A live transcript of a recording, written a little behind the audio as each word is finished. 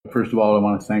First of all, I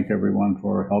want to thank everyone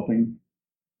for helping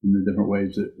in the different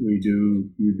ways that we do.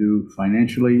 You do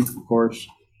financially, of course,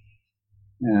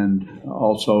 and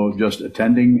also just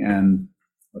attending and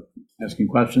asking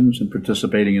questions and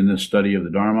participating in this study of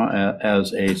the Dharma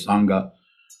as a Sangha.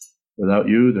 Without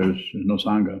you, there's no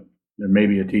Sangha. There may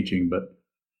be a teaching, but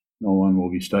no one will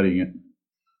be studying it.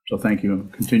 So thank you.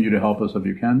 Continue to help us if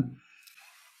you can.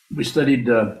 We studied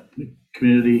the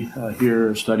community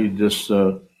here, studied this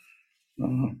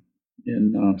in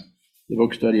the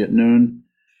book study at noon,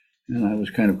 and I was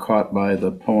kind of caught by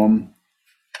the poem.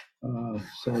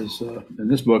 Says in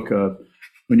this book,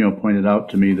 Muñoz pointed out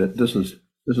to me that this is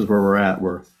where we're at.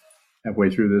 We're halfway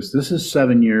through this. This is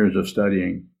 7 years of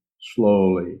studying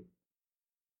slowly.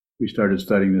 We started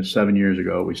studying this 7 years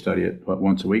ago. We study it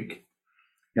once a week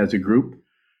as a group,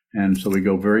 and so we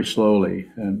go very slowly.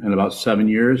 And in about 7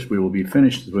 years, we will be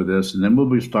finished with this, and then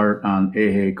we'll start on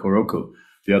Eihei Koroku,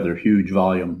 the other huge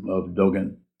volume of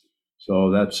Dogen. So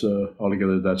that's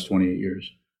altogether, that's 28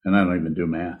 years, and I don't even do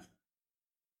math.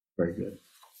 Very good.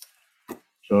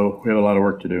 So we have a lot of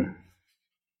work to do.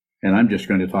 And I'm just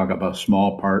going to talk about a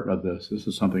small part of this. This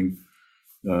is something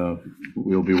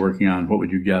we'll be working on, what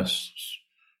would you guess,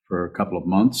 for a couple of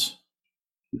months,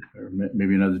 or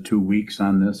maybe another 2 weeks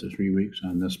on this, or 3 weeks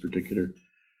on this particular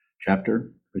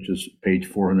chapter, which is page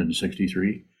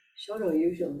 463. Shoto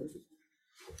usually.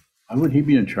 Why would he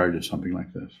be in charge of something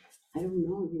like this? I don't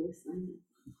know. He was saying.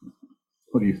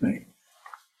 What do you think?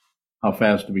 How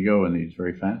fast do we go in these?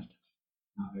 Very fast?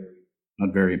 Not very.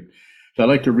 Not very. So I'd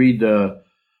like to read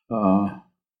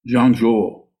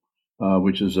Zhangzhou,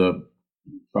 which is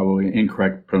probably an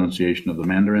incorrect pronunciation of the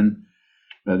Mandarin.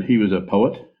 But he was a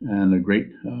poet and a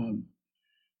great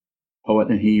poet,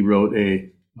 and he wrote a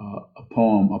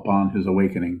poem upon his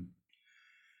awakening.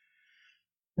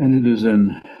 And it is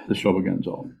in the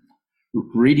Shobogenzo.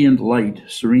 Radiant light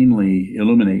serenely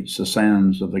illuminates the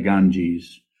sands of the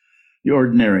Ganges. The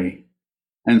ordinary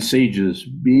and sages,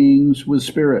 beings with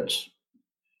spirits,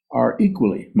 are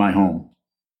equally my home.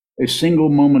 A single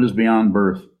moment is beyond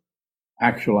birth,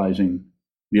 actualizing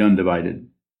the undivided.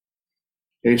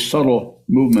 A subtle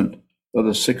movement of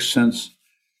the sixth sense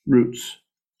roots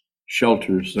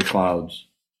shelters the clouds.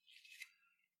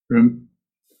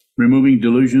 Removing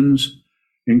delusions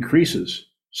increases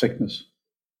sickness.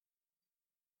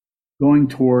 Going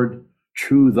toward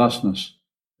true thusness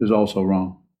is also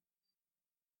wrong.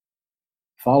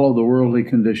 Follow the worldly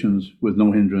conditions with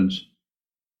no hindrance.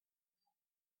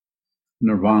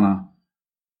 Nirvana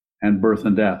and birth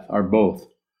and death are both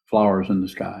flowers in the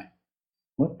sky.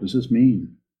 What does this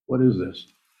mean? What is this?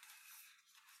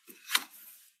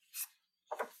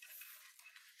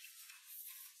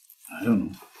 I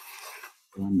don't know.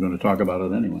 I'm going to talk about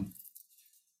it anyway.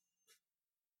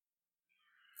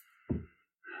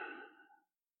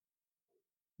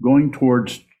 Going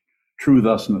towards true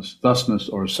thusness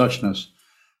or suchness,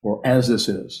 or as this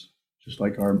is, just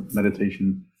like our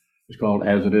meditation is called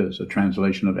as it is. A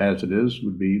translation of as it is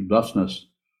would be thusness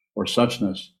or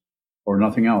suchness, or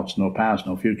nothing else, no past,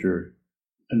 no future,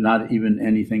 and not even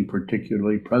anything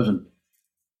particularly present.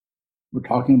 We're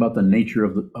talking about the nature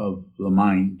of the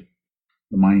mind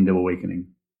of awakening,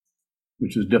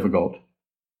 which is difficult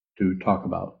to talk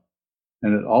about.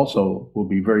 And it also will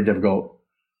be very difficult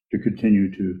to continue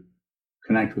to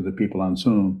connect with the people on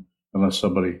Zoom unless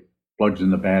somebody plugs in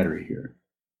the battery here,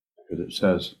 because it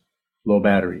says low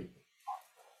battery.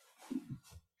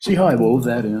 See how I wove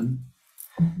that in?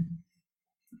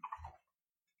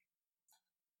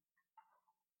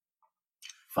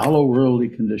 Follow worldly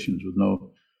conditions with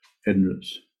no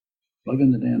hindrance. Plug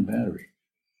in the damn battery.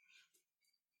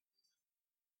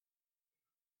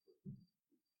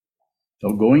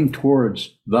 So going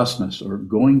towards thusness, or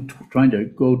trying to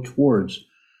go towards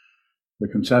the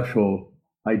conceptual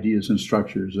ideas and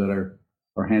structures that are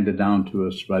handed down to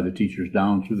us by the teachers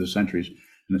down through the centuries,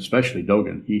 and especially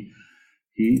Dogen. He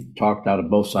talked out of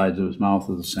both sides of his mouth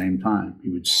at the same time. He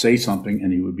would say something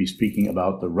and he would be speaking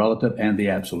about the relative and the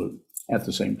absolute at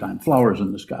the same time. Flowers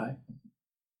in the sky.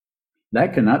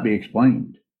 That cannot be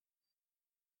explained.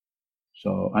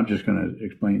 So I'm just going to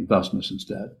explain thusness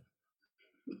instead.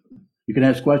 You can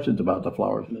ask questions about the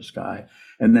flowers in the sky,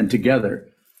 and then together,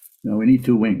 we need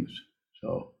two wings.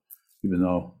 So even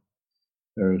though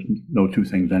there's no two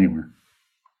things anywhere.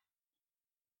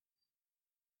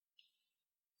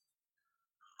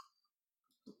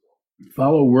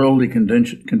 Follow worldly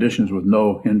conditions with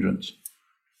no hindrance.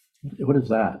 What is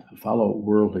that? Follow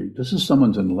worldly. This is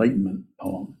someone's enlightenment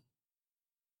poem.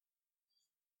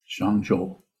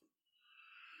 Zhangzhou.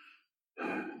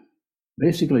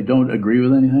 Basically, don't agree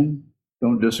with anything,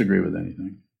 don't disagree with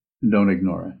anything, and don't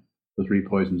ignore it. the three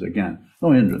poisons again.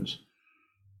 No hindrance.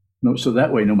 No, so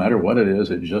that way, no matter what it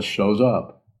is, it just shows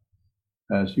up.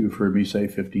 As you've heard me say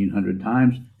 1,500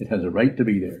 times, it has a right to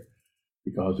be there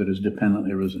because it is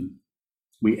dependently arisen.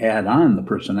 We add on the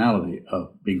personality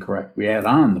of being correct. We add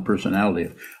on the personality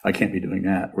of, I can't be doing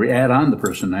that. We add on the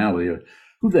personality of,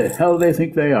 who the hell they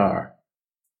think they are.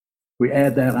 We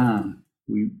add that on.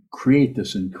 We create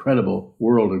this incredible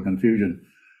world of confusion.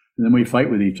 And then we fight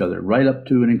with each other, right up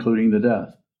to and including the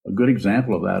death. A good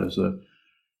example of that is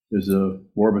the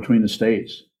war between the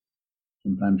states,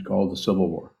 sometimes called the Civil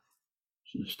War.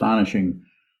 It's an astonishing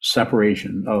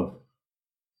separation of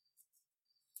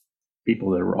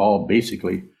people that were all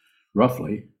basically,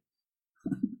 roughly,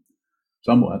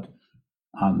 somewhat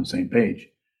on the same page,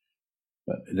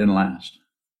 but it didn't last.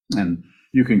 And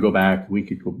you can go back,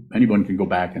 anyone can go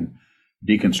back and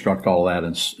deconstruct all that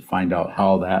and find out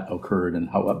how that occurred and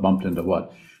how it bumped into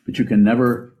what. But you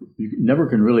never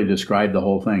can really describe the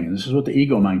whole thing. And this is what the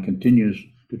ego mind continues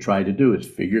to try to do, is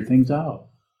figure things out.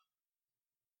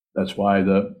 That's why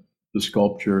the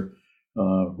sculpture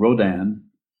Rodin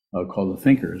called The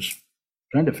Thinkers,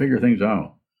 trying to figure things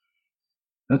out.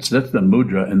 That's the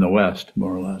mudra in the West,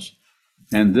 more or less.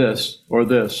 And this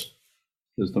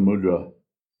is the mudra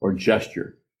or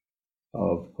gesture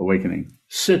of awakening.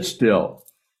 Sit still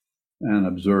and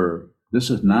observe. This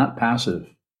is not passive.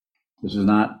 This is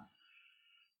not,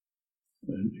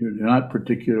 you're not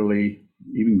particularly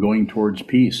even going towards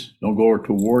peace. Don't go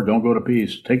to war, don't go to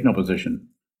peace. Take no position.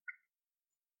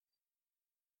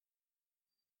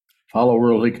 Follow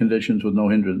worldly conditions with no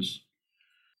hindrance.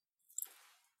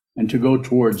 And to go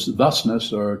towards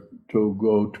thusness, or to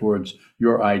go towards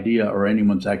your idea or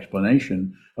anyone's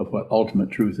explanation of what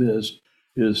ultimate truth is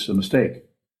a mistake.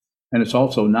 And it's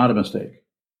also not a mistake.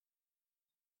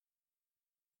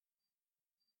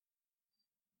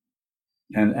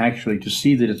 And actually, to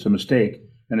see that it's a mistake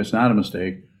and it's not a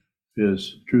mistake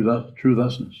is true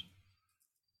thusness.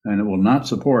 And it will not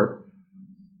support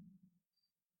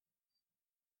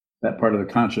that part of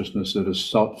the consciousness that is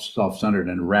self-centered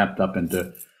and wrapped up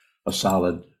into a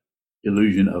solid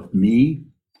illusion of me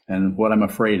and what I'm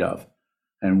afraid of,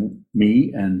 and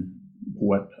me and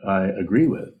what I agree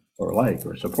with or like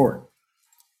or support.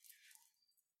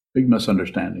 Big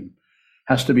misunderstanding.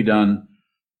 Has to be done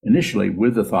initially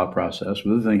with the thought process,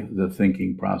 with the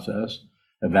thinking process,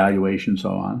 evaluation, so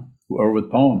on, or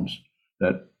with poems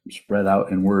that spread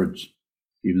out in words,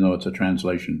 even though it's a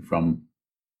translation from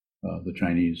the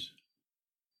Chinese.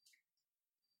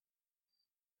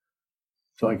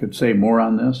 So I could say more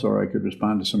on this, or I could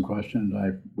respond to some questions.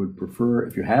 I would prefer,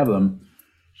 if you have them,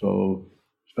 so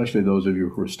especially those of you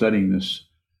who are studying this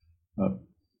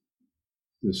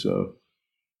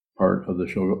part of the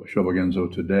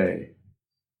Shobogenzo today.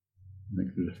 I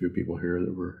think there's a few people here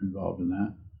that were involved in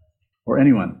that. Or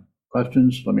anyone,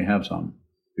 questions? Let me have some.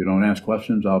 If you don't ask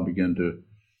questions, I'll begin to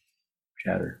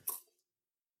chatter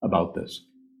about this.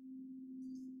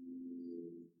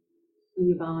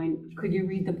 Could you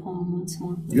read the poem once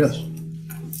more, please? Yes.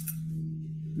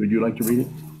 Would you like to read it?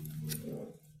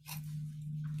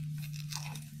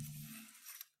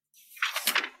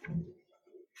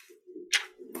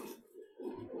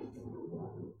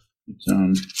 It's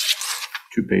on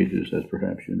 2 pages, as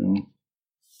perhaps you know.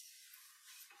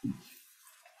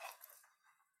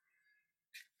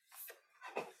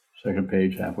 Second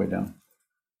page, halfway down.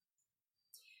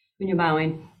 When you're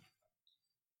bowing.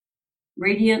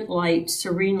 Radiant light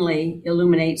serenely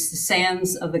illuminates the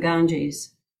sands of the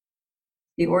Ganges.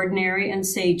 The ordinary and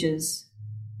sages,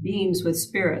 beings with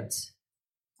spirits,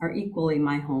 are equally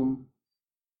my home.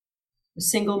 A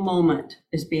single moment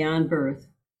is beyond birth,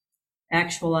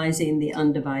 actualizing the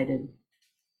undivided.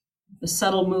 The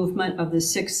subtle movement of the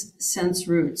 6 sense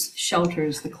roots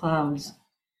shelters the clouds.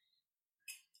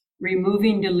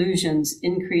 Removing delusions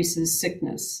increases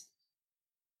sickness.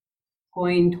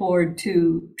 Going toward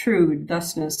true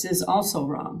thusness is also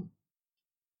wrong.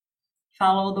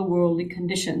 Follow the worldly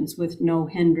conditions with no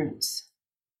hindrance.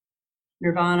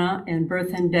 Nirvana and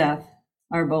birth and death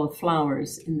are both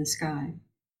flowers in the sky.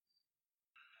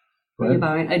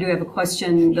 I do have a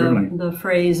question. The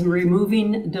phrase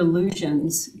removing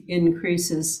delusions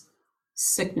increases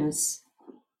sickness.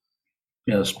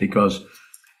 Yes, because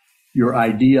your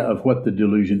idea of what the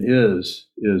delusion is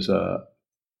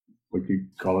what you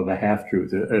call it a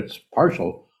half-truth. It's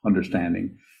partial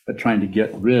understanding, but trying to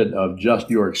get rid of just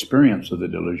your experience of the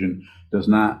delusion does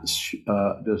not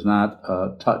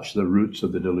touch the roots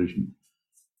of the delusion.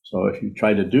 So if you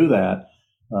try to do that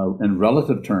in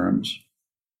relative terms,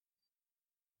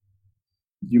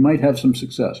 you might have some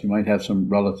success. You might have some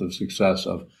relative success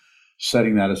of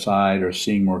setting that aside or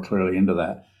seeing more clearly into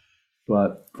that.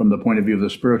 But from the point of view of the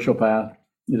spiritual path,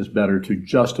 it is better to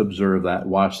just observe that,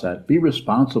 watch that, be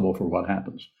responsible for what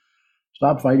happens.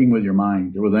 Stop fighting with your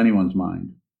mind or with anyone's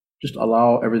mind. Just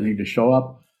allow everything to show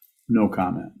up, no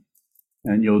comment.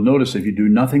 And you'll notice if you do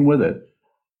nothing with it,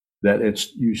 that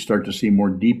you start to see more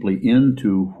deeply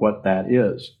into what that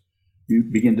is. You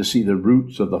begin to see the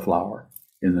roots of the flower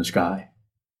in the sky.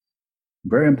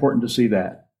 Very important to see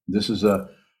that. This is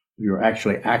you're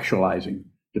actually actualizing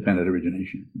dependent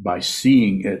origination by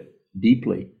seeing it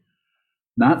deeply,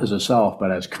 not as a self,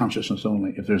 but as consciousness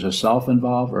only. If there's a self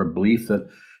involved or a belief that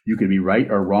you could be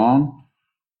right or wrong,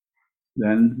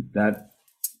 then that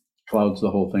clouds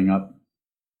the whole thing up.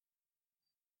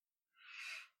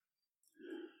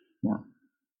 More.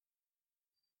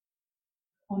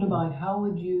 Wonderboy, how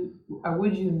would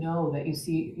you know that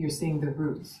you're seeing the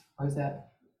roots, or is that?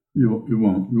 You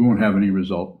won't have any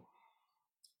result.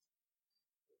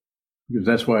 Because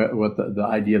that's what the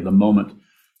idea of the moment,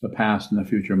 the past and the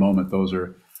future moment, those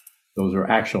are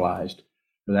actualized.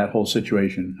 For that whole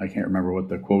situation, I can't remember what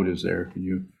the quote is there. Can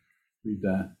you read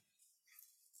that?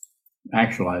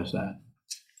 Actualize that.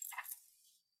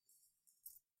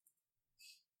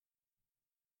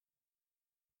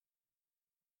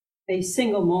 A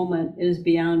single moment is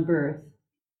beyond birth,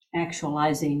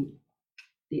 actualizing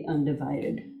the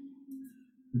undivided.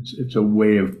 It's a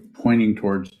way of pointing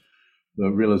towards the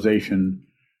realization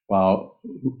while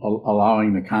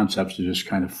allowing the concepts to just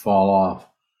kind of fall off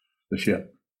the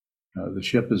ship. The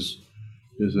ship is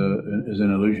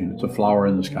an illusion. It's a flower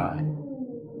in the sky.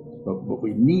 But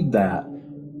we need that.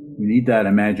 We need that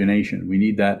imagination. We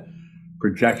need that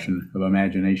projection of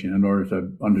imagination in order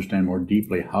to understand more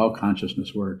deeply how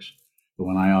consciousness works. The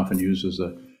one I often use is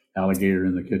the alligator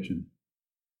in the kitchen.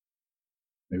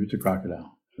 Maybe it's a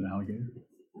crocodile. It's an alligator.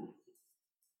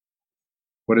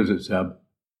 What is it, Seb?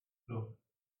 No.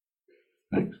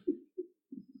 Thanks.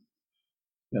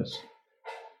 Yes.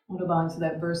 Wonderboy, so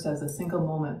that verse says a single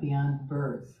moment beyond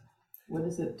birth. What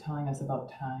is it telling us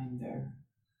about time there?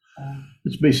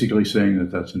 It's basically saying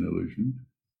that that's an illusion.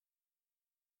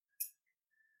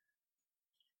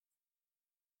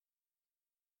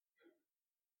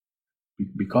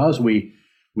 Because we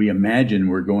imagine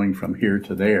we're going from here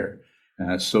to there, and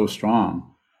that's so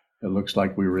strong, it looks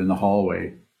like we were in the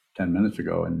hallway 10 minutes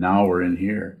ago, and now we're in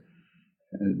here.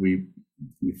 And we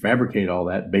fabricate all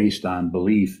that based on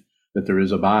belief that there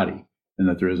is a body and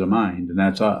that there is a mind, and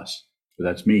that's us. So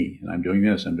that's me, and I'm doing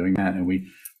this, I'm doing that, and we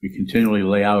continually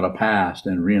lay out a past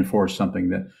and reinforce something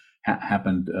that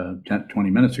happened 20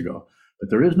 minutes ago. But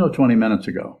there is no 20 minutes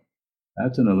ago.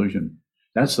 That's an illusion.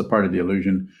 That's the part of the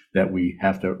illusion that we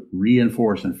have to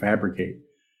reinforce and fabricate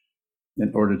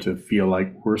in order to feel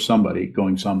like we're somebody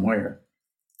going somewhere,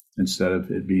 instead of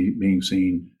it being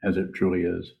seen as it truly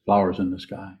is, flowers in the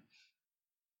sky.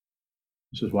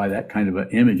 This is why that kind of an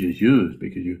image is used,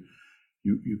 because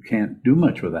you can't do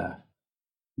much with that.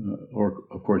 Or,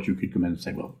 of course, you could come in and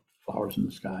say, well, flowers in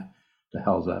the sky, the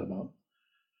hell's that about?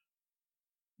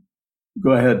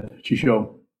 Go ahead,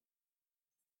 Chisho.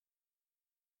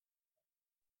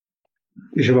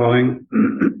 Shobogenzo,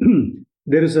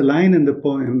 there is a line in the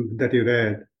poem that you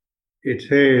read. It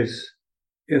says,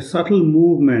 a subtle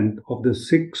movement of the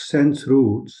 6 sense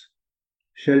roots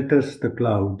shelters the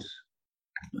clouds.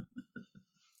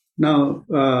 Now,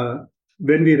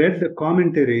 when we read the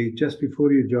commentary just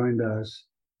before you joined us,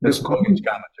 that's Dogen's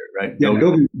commentary, right? Yeah,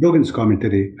 Dogen's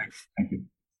commentary. Thank you.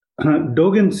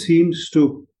 Dogen seems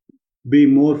to be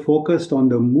more focused on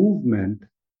the movement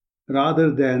rather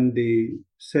than the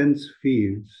sense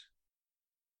fields.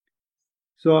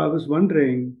 So I was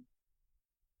wondering,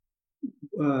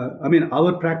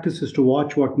 our practice is to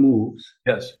watch what moves.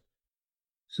 Yes.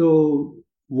 So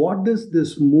what does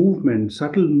this movement,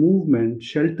 subtle movement,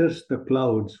 shelters the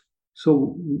clouds?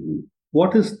 So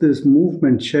what is this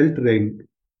movement sheltering?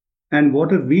 And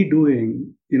what are we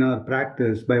doing in our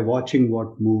practice by watching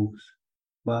what moves?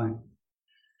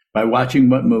 By watching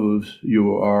what moves,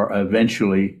 you are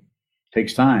eventually,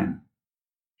 takes time.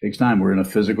 We're in a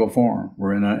physical form.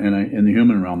 We're in the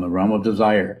human realm, the realm of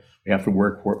desire. We have to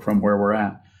work from where we're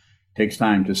at. It takes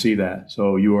time to see that.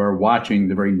 So you are watching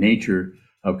the very nature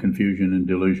of confusion and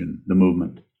delusion, the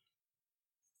movement.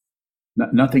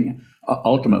 Nothing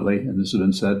ultimately, and this has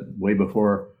been said way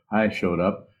before I showed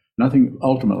up, nothing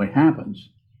ultimately happens.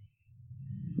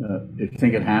 If you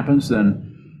think it happens,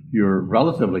 then you're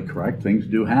relatively correct. Things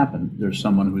do happen. There's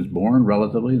someone who's born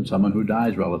relatively and someone who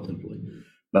dies relatively.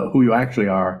 But who you actually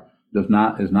are is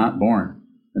not born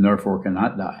and therefore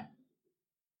cannot die.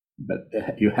 But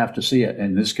you have to see it,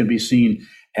 and this can be seen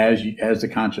as the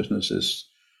consciousness is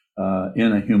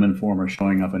in a human form or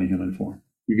showing up in a human form.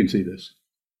 You can see this.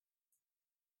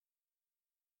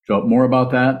 So more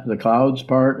about that, the clouds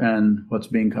part and what's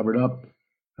being covered up,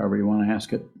 however you want to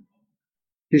ask it.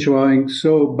 Kishwang,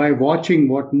 so by watching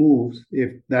what moves,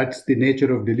 if that's the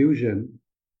nature of delusion,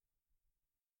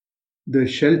 the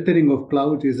sheltering of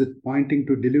clouds, is it pointing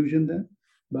to delusion then,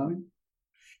 Bhavin?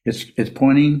 It's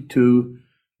pointing to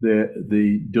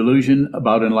the delusion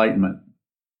about enlightenment.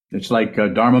 It's like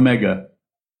Dharma Mega.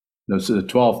 This is the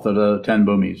 12th of the 10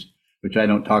 bhumis, which I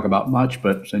don't talk about much,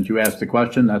 but since you asked the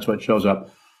question, that's what shows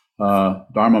up.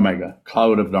 Dharma Mega,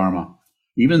 cloud of Dharma.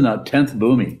 Even the 10th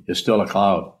bhumi is still a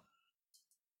cloud.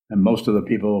 And most of the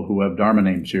people who have Dharma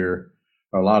names here,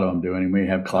 or a lot of them do anyway,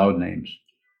 have cloud names.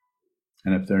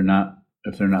 And if they're not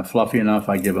fluffy enough,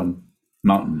 I give them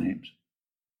mountain names.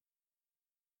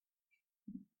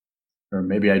 Or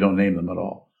maybe I don't name them at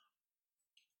all.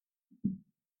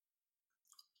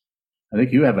 I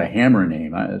think you have a hammer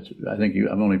name. I think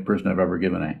I'm the only person I've ever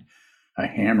given a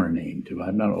hammer name to.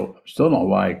 I still don't know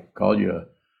why I called you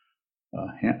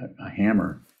a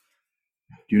hammer.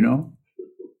 Do you know?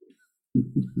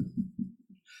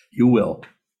 You will.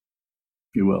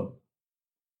 You will.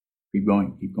 Keep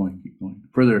going, keep going, keep going.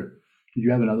 Further, did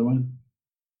you have another one?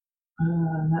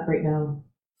 Not right now.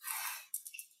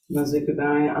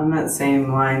 Mazukudai, on that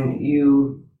same line,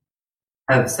 you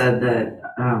have said that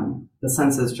the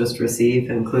senses just receive,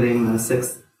 including the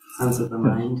sixth sense of the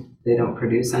mind. They don't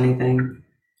produce anything.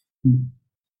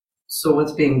 So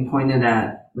what's being pointed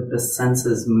at with the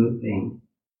senses moving?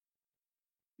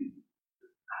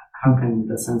 How can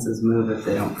the senses move if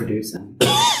they don't produce anything?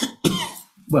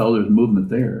 Well, there's movement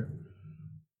there.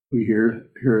 We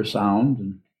hear a sound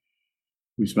and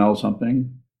we smell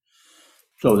something.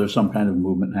 So there's some kind of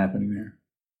movement happening there.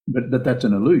 But that's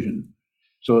an illusion.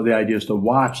 So the idea is to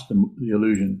watch the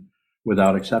illusion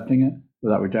without accepting it,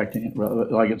 without rejecting it.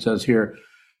 Like it says here,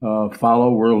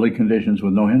 follow worldly conditions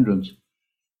with no hindrance.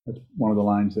 That's one of the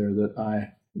lines there that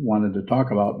I wanted to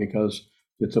talk about, because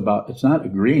it's not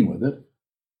agreeing with it.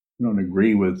 You don't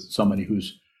agree with somebody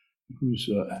who's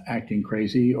acting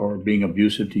crazy or being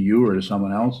abusive to you or to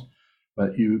someone else,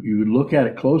 but you look at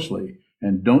it closely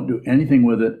and don't do anything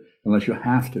with it unless you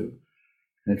have to.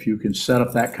 And if you can set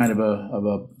up that kind of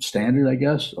a standard, I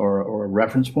guess, or a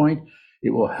reference point, it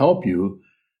will help you.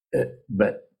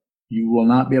 But you will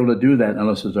not be able to do that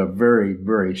unless it's a very,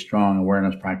 very strong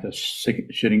awareness practice.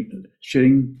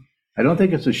 Shitting. I don't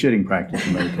think it's a shitting practice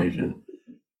in meditation,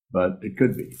 but it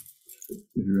could be if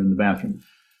you're in the bathroom.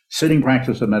 Sitting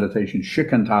practice of meditation,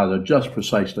 shikantaza, just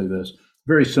precisely this.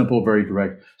 Very simple, very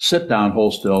direct. Sit down,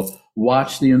 hold still,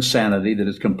 watch the insanity that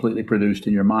is completely produced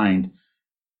in your mind.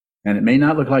 And it may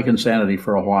not look like insanity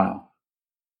for a while.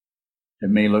 It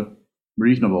may look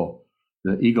reasonable.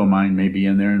 The ego mind may be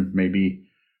in there and may be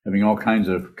having all kinds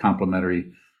of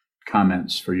complimentary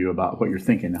comments for you about what you're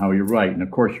thinking, how you're right. And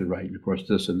of course you're right. And of course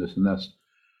this and this and this.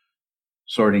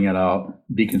 Sorting it out,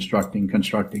 deconstructing,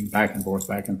 constructing, back and forth,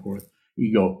 back and forth.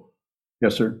 Ego.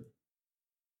 Yes, sir?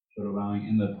 Shobogenzo,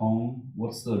 in the poem,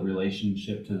 what's the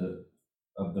relationship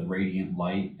of the radiant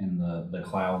light and the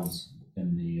clouds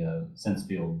and the sense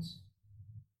fields?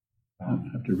 I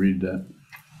have to read that.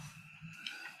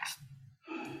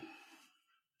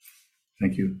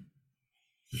 Thank you.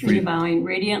 Bowing,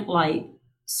 radiant light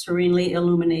serenely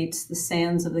illuminates the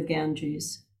sands of the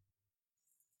Ganges.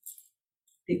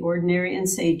 The ordinary and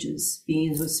sages,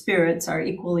 beings with spirits, are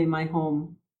equally my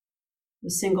home. The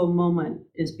single moment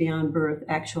is beyond birth,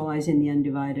 actualizing the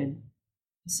undivided.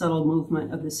 The subtle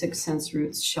movement of the six sense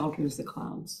roots shelters the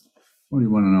clouds. What do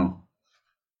you want to know?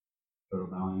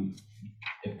 Shobogenzo,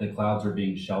 if the clouds are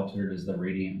being sheltered, is the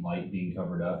radiant light being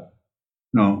covered up?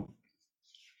 No.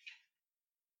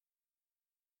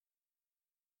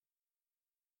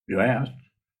 You asked.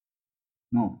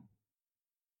 No.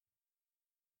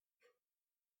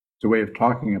 It's a way of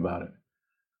talking about it.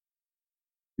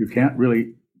 You can't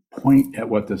really point at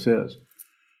what this is.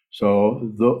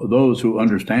 So those who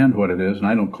understand what it is, and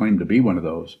I don't claim to be one of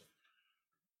those,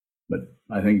 but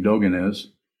I think Dogen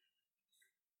is,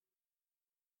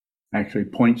 actually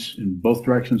points in both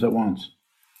directions at once.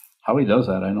 How he does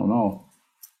that, I don't know.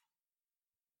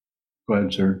 Go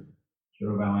ahead, sir.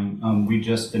 Shobogenzo, we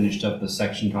just finished up the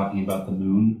section talking about the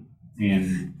moon,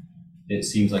 and it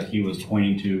seems like he was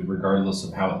pointing to, regardless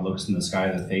of how it looks in the sky,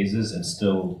 the phases, it's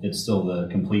still the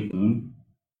complete moon.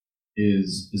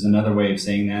 Is another way of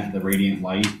saying that the radiant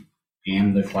light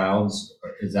and the clouds,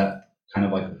 is that kind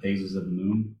of like the phases of the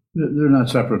moon? They're not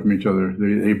separate from each other.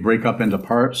 They break up into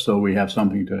parts, so we have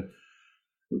something to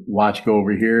watch go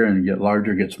over here and get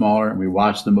larger, get smaller, and we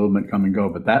watch the movement come and go.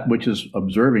 But that which is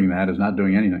observing that is not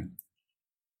doing anything.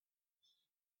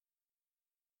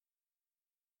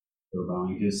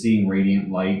 Is seeing radiant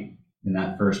light in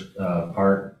that first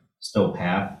part, still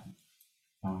path.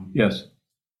 Yes.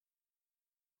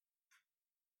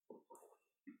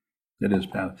 It is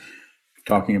path.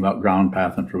 Talking about ground,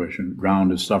 path, and fruition.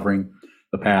 Ground is suffering.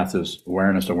 The path is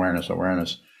awareness, awareness,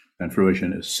 awareness. And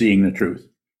fruition is seeing the truth,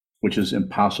 which is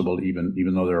impossible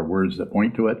even though there are words that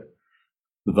point to it.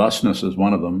 The thusness is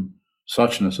one of them.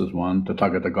 Suchness is one.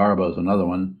 Tathagata is another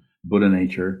one. Buddha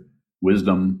nature,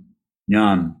 wisdom,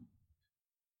 jnana,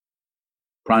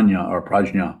 prajna or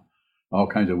prajna, all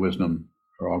kinds of wisdom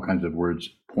or all kinds of words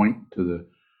point to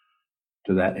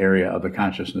that area of the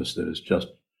consciousness that is just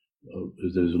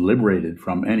that is liberated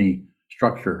from any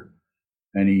structure,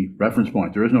 any reference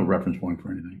point. There is no reference point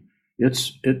for anything.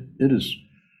 It's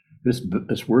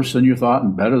worse than you thought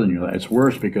and better than you thought. It's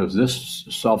worse because this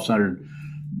self-centered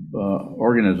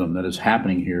organism that is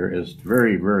happening here is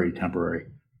very, very temporary.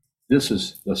 This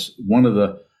is one of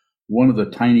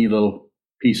the tiny little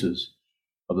pieces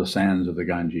of the sands of the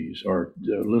Ganges, or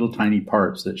little tiny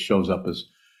parts that shows up as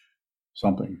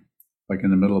something like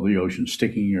in the middle of the ocean,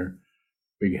 sticking your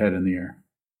big head in the air.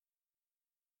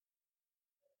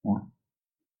 More.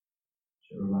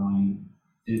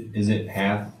 Is it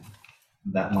path?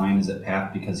 That line, is it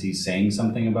path because he's saying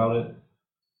something about it?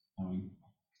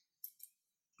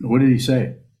 What did he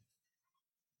say?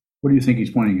 What do you think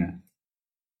he's pointing at?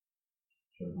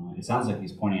 It sounds like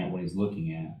he's pointing at what he's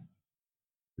looking at.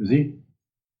 Is he?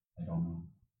 I don't know.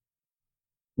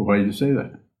 Well, why did you say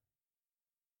that?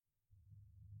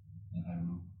 I don't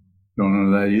know. Don't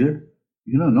know that either?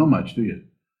 You don't know much, do you?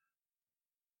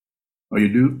 Oh, you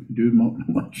do? You do know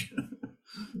much?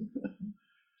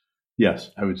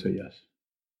 Yes, I would say yes.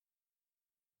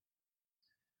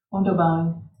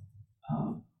 Dogen,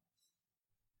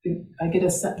 I get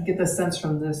the sense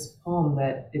from this poem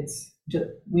that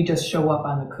we just show up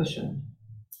on the cushion.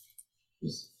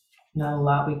 There's not a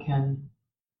lot we can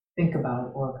think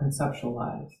about or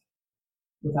conceptualize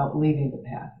without leaving the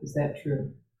path. Is that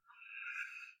true?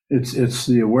 It's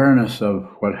the awareness of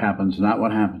what happens, not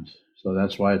what happens. So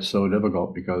that's why it's so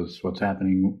difficult, because what's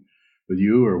happening with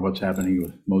you or what's happening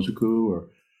with Mozuku or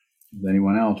with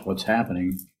anyone else, what's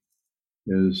happening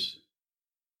is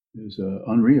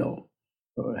unreal.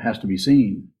 So it has to be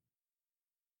seen.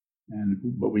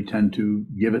 But we tend to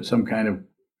give it some kind of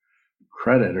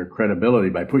credit or credibility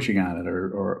by pushing on it,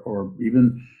 or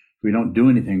even if we don't do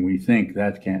anything, we think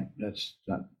that can't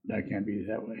be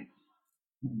that way.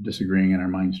 Disagreeing in our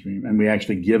mind stream, and we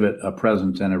actually give it a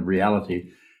presence and a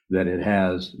reality that it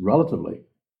has relatively.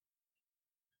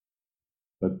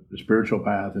 But the spiritual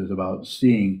path is about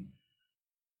seeing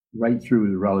right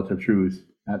through the relative truth,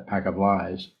 that pack of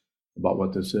lies about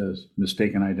what this is,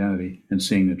 mistaken identity, and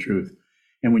seeing the truth.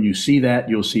 And when you see that,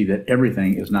 you'll see that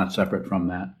everything is not separate from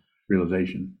that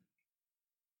realization.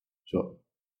 So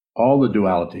all the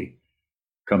duality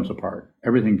comes apart.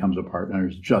 Everything comes apart, and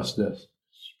there's just this,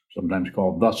 sometimes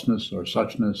called thusness or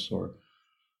suchness or...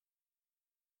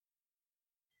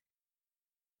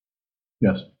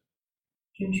 Yes?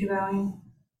 Junchu bowing.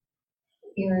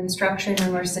 Your instruction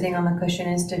when we're sitting on the cushion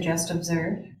is to just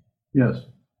observe. Yes.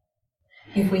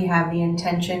 If we have the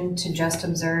intention to just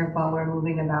observe while we're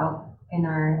moving about in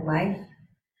our life,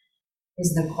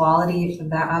 is the quality of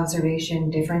that observation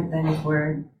different than if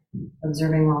we're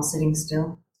observing while sitting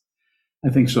still? I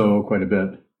think so, quite a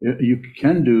bit. You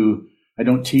can do, I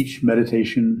don't teach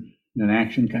meditation in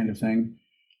action kind of thing.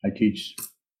 I teach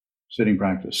sitting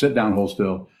practice. Sit down, hold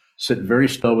still, sit very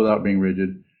still without being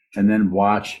rigid, and then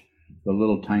watch the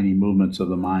little tiny movements of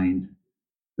the mind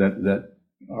that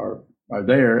are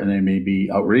there, and they may be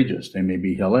outrageous, they may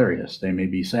be hilarious, they may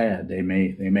be sad, they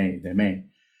may,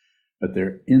 but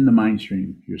they're in the mind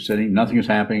stream. You're sitting, nothing is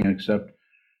happening except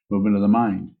movement of the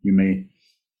mind. You may,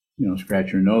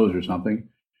 scratch your nose or something,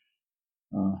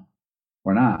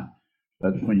 or not.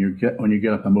 But when you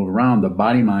get up and move around, the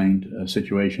body-mind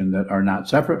situation that are not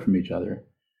separate from each other,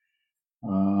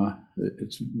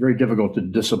 it's very difficult to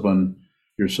discipline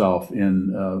yourself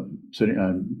in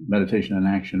meditation and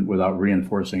action without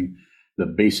reinforcing the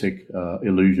basic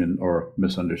illusion or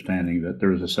misunderstanding that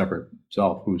there is a separate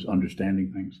self who's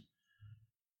understanding things.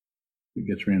 It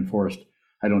gets reinforced.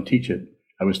 I don't teach it.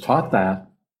 I was taught that,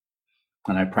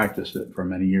 and I practiced it for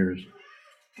many years.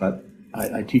 But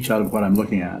I teach out of what I'm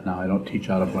looking at now. I don't teach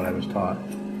out of what I was taught,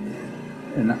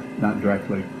 and not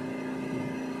directly.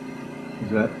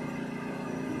 That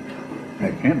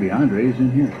can't be Andre's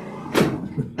in here.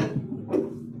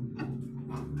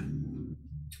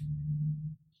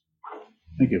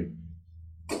 Thank you.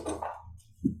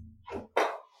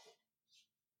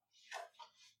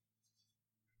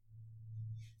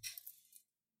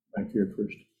 Back here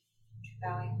first.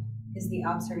 Bowing. Is the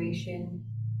observation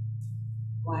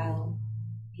while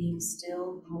being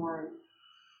still more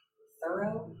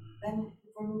thorough than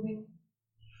if we're moving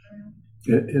around?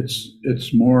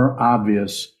 It's more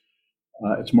obvious.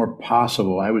 It's more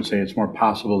possible. I would say it's more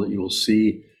possible that you will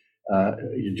see.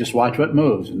 You just watch what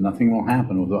moves, and nothing will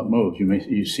happen with what moves.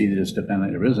 You see that it's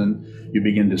dependent or isn't. You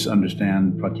begin to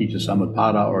understand pratica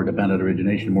samutpada or dependent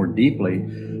origination more deeply,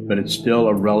 but it's still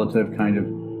a relative kind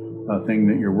of thing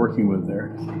that you're working with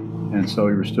there, and so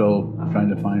you're still trying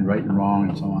to find right and wrong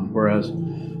and so on. Whereas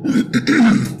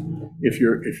if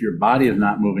your body is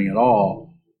not moving at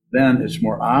all, then it's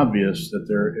more obvious that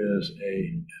there is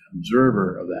an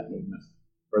observer of that movement.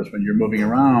 Whereas when you're moving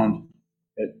around,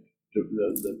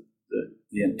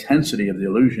 the intensity of the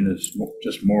illusion is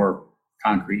just more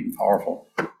concrete and powerful.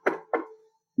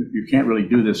 You can't really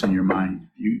do this in your mind.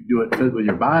 You do it with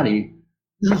your body.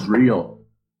 This is real.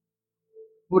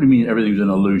 What do you mean everything's an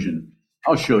illusion?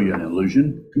 I'll show you an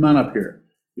illusion. Come on up here.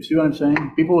 You see what I'm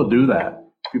saying? People will do that.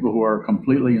 People who are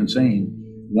completely insane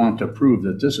want to prove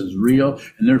that this is real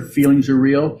and their feelings are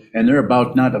real, and they're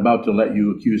not about to let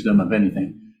you accuse them of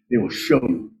anything. They will show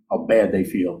you how bad they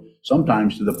feel,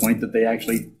 sometimes to the point that they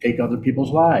actually take other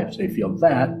people's lives. They feel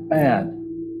that bad.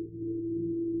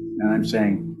 And I'm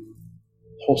saying,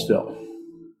 hold still.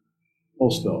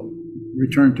 Hold still.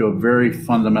 Return to a very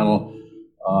fundamental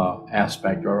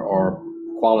aspect or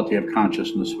quality of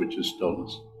consciousness, which is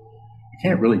stillness. You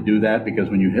can't really do that because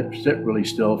when you sit really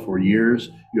still for years,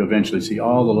 you eventually see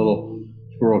all the little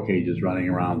squirrel cages running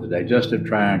around, the digestive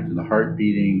tract and the heart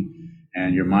beating,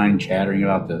 and your mind chattering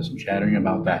about this and chattering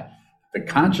about that. The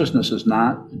consciousness is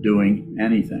not doing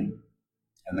anything.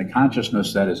 And the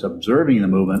consciousness that is observing the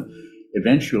movement,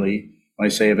 eventually, when I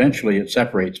say eventually, it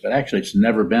separates, but actually it's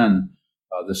never been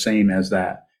the same as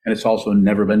that. And it's also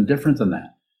never been different than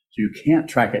that. So you can't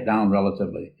track it down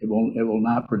relatively. It will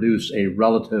not produce a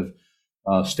relative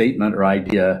statement or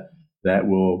idea that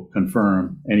will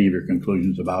confirm any of your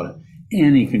conclusions about it.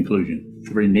 Any conclusion.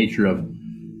 The very nature of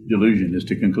delusion is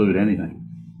to conclude anything,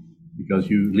 because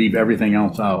you leave everything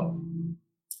else out.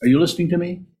 Are you listening to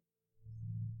me?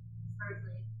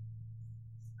 Hardly.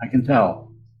 I can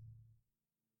tell.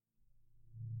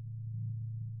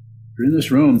 If you're in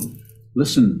this room,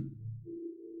 listen.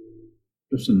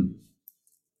 Listen.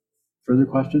 Further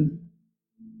question?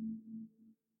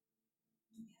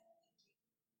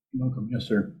 You're welcome. Yes,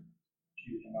 sir.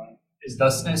 Is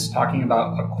thusness talking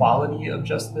about a quality of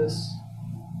just this?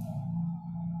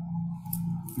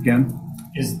 Again?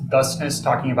 Is thusness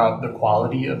talking about the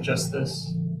quality of just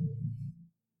this?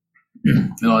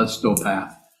 No, it's still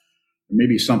path. There may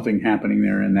be something happening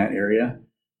there in that area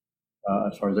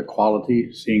as far as the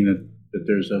quality, seeing that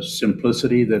there's a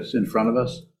simplicity that's in front of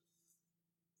us.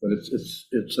 But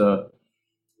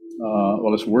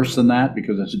it's worse than that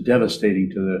because it's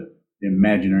devastating to the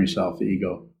imaginary self, the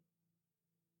ego.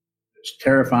 It's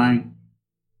terrifying.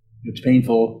 It's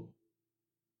painful.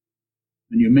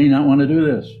 And you may not want to do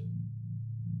this.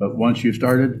 But once you've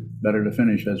started, better to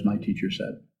finish, as my teacher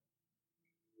said.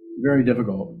 Very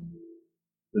difficult.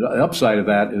 The upside of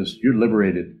that is you're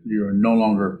liberated. You're no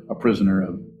longer a prisoner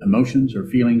of emotions or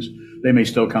feelings. They may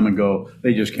still come and go.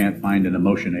 They just can't find an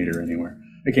emotionator anywhere.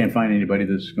 They can't find anybody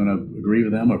that's going to agree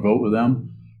with them or vote with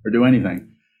them or do anything.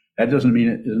 That doesn't mean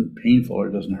it isn't painful or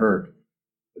it doesn't hurt.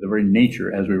 The very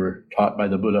nature, as we were taught by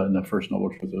the Buddha in the First Noble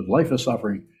Truth, is life is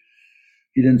suffering.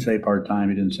 He didn't say part-time.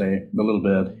 He didn't say a little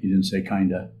bit. He didn't say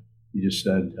kinda. He just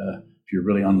said, if you're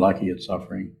really unlucky, it's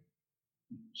suffering.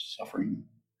 Suffering,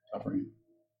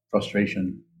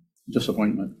 frustration,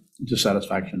 disappointment,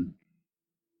 dissatisfaction.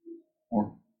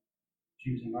 Or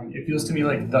It feels to me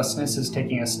like thusness is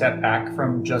taking a step back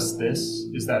from just this.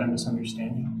 Is that a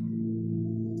misunderstanding?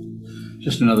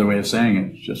 just another way of saying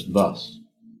it. It's just thus.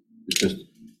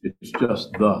 It's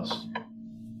just thus.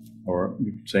 Or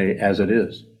you could say as it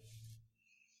is.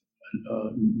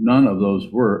 None of those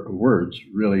words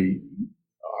really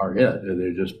are it.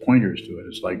 They're just pointers to it.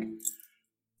 It's like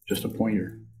just a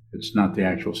pointer. It's not the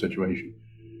actual situation.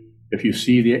 If you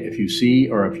see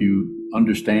or if you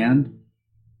understand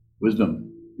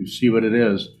wisdom, you see what it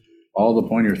is, all the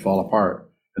pointers fall apart.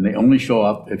 And they only show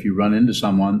up if you run into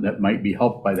someone that might be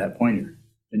helped by that pointer,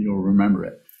 and you'll remember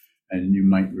it. And you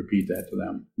might repeat that to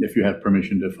them if you have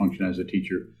permission to function as a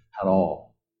teacher at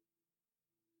all.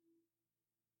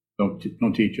 Don't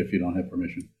teach if you don't have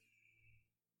permission.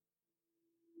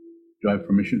 Do I have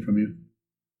permission from you?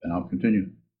 Then I'll continue.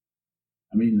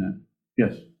 I mean that.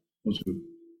 Yes.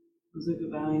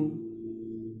 Divine.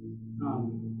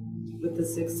 With the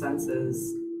six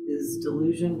senses, is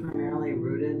delusion primarily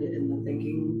rooted in the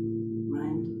thinking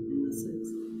mind in the six?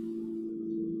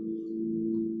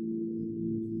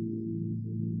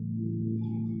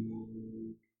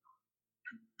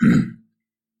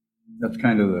 that's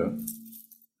kind of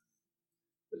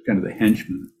the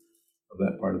henchman of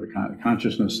that part of the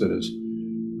consciousness that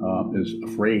is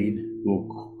afraid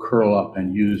will curl up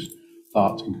and use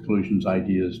thoughts, conclusions,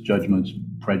 ideas, judgments,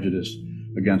 prejudice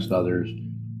against others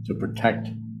to protect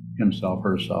himself,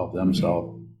 herself,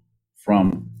 themselves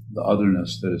from the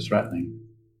otherness that is threatening,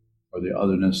 or the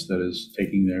otherness that is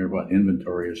taking their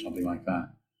inventory or something like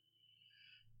that.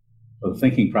 So the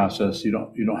thinking process, you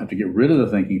don't have to get rid of the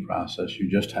thinking process. You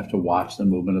just have to watch the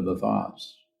movement of the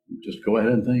thoughts. Just go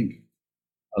ahead and think.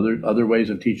 Other ways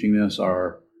of teaching this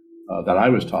are that I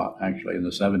was taught actually in the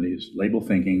 70s. Label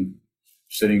thinking,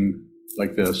 sitting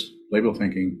like this, label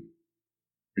thinking,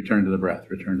 return to the breath,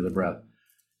 return to the breath.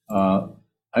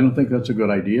 I don't think that's a good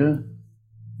idea,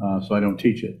 so I don't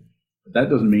teach it. But that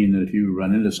doesn't mean that if you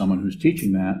run into someone who's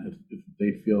teaching that, if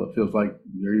they feel it feels like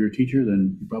they're your teacher,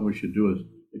 then you probably should do as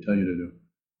they tell you to do.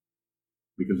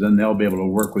 Because then they'll be able to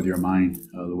work with your mind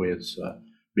the way it's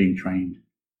being trained.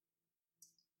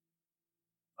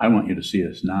 I want you to see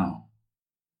this now.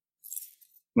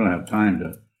 We don't have time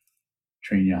to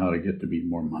train you how to get to be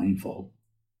more mindful.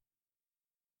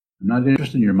 I'm not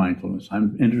interested in your mindfulness.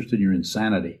 I'm interested in your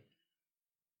insanity.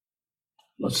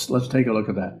 Let's take a look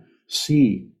at that.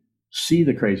 See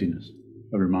the craziness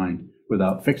of your mind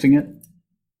without fixing it.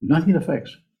 Nothing to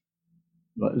fix.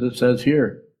 But as it says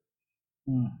here,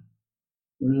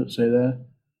 where does it say that?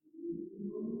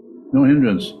 No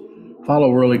hindrance. Follow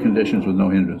worldly conditions with no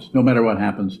hindrance. No matter what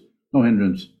happens, no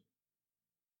hindrance.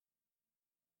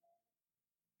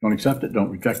 Don't accept it, don't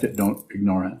reject it, don't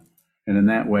ignore it. And in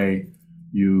that way,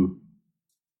 you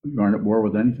aren't at war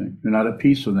with anything. You're not at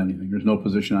peace with anything. There's no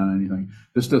position on anything.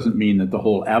 This doesn't mean that the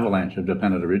whole avalanche of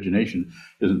dependent origination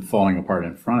isn't falling apart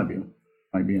in front of you.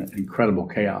 It might be an incredible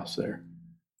chaos there,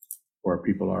 where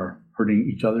people are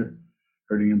hurting each other,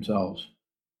 hurting themselves.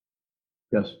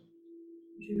 Yes?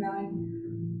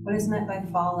 What is meant by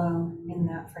follow in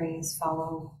that phrase,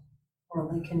 follow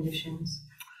worldly conditions?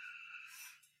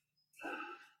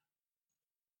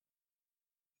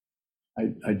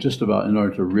 I just about, in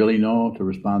order to really know, to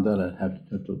respond to that, I'd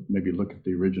have to maybe look at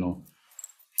the original,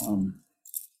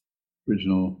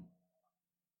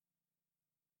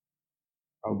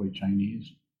 probably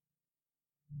Chinese.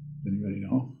 Does anybody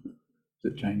know?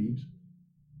 Is it Chinese?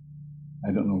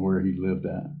 I don't know where he lived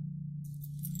at.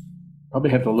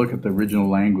 Probably have to look at the original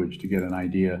language to get an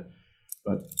idea,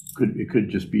 but it could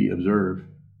just be observe.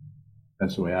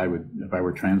 That's the way I would, if I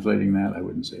were translating that, I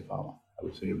wouldn't say follow. I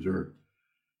would say observe.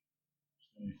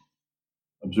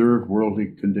 Observe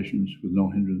worldly conditions with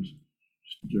no hindrance.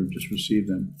 Just observe, just receive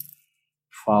them.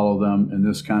 Follow them. In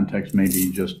this context,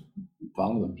 maybe just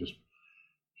follow them. Just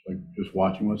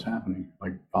watching what's happening,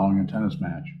 like following a tennis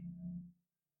match.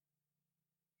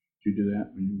 Do you do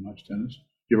that when you watch tennis?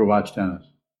 You ever watch tennis?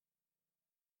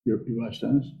 You watch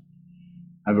tennis?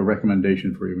 I have a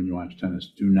recommendation for you when you watch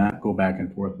tennis. Do not go back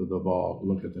and forth with the ball.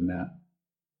 Look at the net.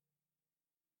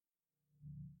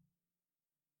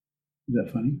 Is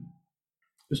that funny?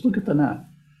 Just look at the net.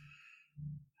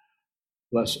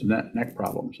 Less neck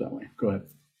problems that way. Go ahead.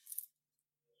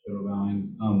 So,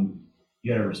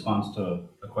 you had a response to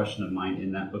a question of mine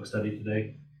in that book study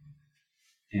today.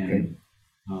 And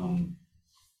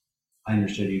I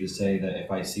understood you to say that if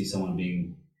I see someone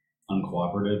being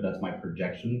uncooperative, that's my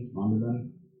projection onto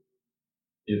them.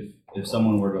 If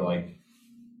someone were to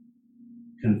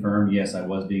confirm, yes, I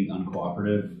was being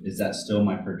uncooperative, is that still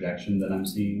my projection that I'm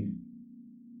seeing?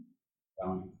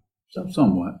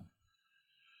 Somewhat.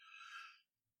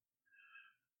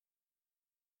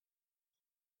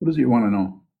 What does he want to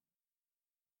know?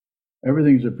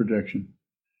 Everything's a projection.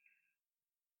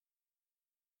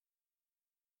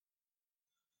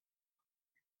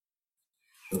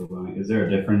 So, is there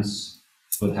a difference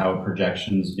with how a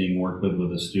projection is being worked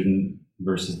with a student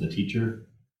versus the teacher?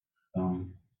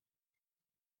 I'm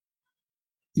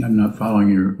not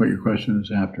following what your question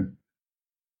is after.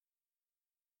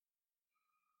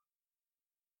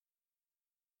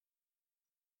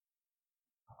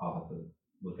 I'll have to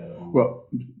look at it. Well,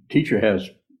 teacher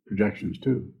has projections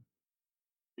too.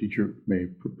 Teacher may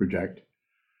project.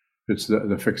 It's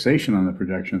the fixation on the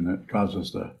projection that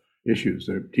causes the issues.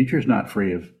 The teacher's not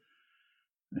free of,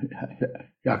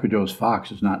 Yakujo's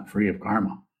fox is not free of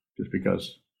karma just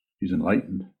because he's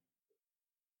enlightened.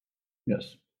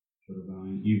 Yes.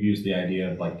 You've used the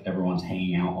idea of everyone's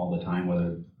hanging out all the time,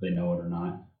 whether they know it or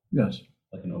not. Yes.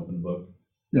 Like an open book.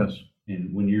 Yes.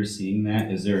 And when you're seeing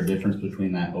that, is there a difference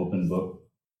between that open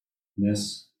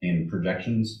bookness and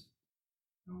projections?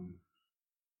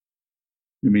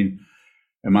 You mean,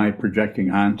 am I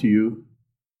projecting onto you?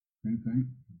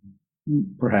 Anything?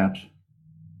 Perhaps.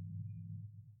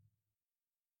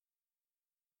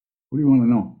 What do you want to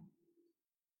know?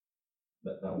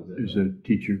 That was it. Is the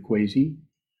teacher crazy?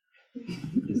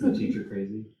 Is the teacher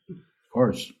crazy? Of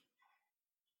course.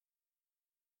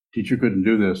 Teacher couldn't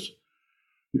do this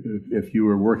if you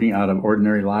were working out of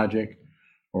ordinary logic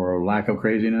or a lack of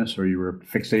craziness, or you were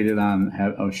fixated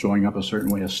on showing up a certain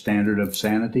way, a standard of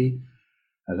sanity.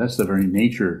 That's the very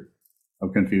nature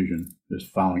of confusion, is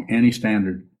following any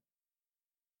standard.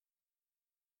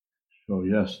 So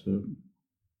yes,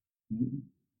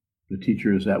 the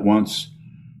teacher is at once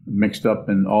mixed up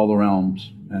in all the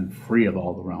realms and free of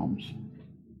all the realms.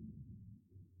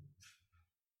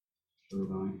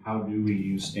 How do we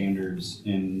use standards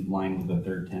in line with the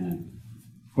third tenet?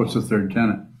 What's the third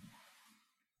tenet?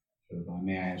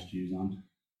 May I ask Juzon?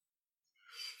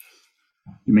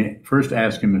 You may first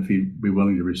ask him if he'd be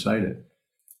willing to recite it.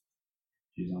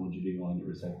 Juzon, would you be willing to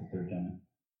recite the third tenet?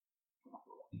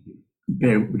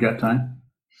 Okay, we got time?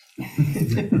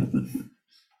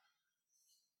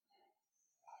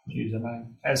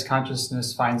 As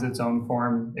consciousness finds its own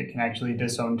form, it can actually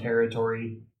disown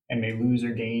territory and may lose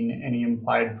or gain any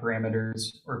implied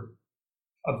parameters or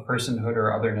of personhood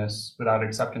or otherness without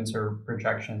acceptance or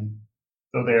projection.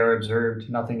 Though they are observed,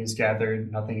 nothing is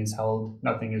gathered, nothing is held,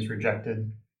 nothing is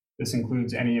rejected. This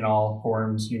includes any and all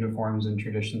forms, uniforms, and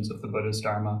traditions of the Buddhist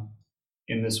Dharma.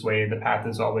 In this way, the path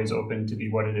is always open to be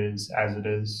what it is, as it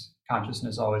is.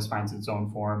 Consciousness always finds its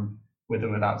own form, with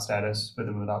and without status, with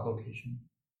and without location.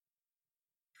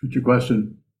 What's your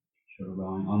question? Sure,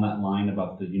 on that line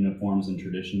about the uniforms and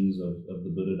traditions of the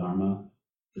Buddha Dharma,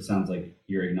 it sounds like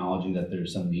you're acknowledging that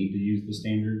there's some need to use the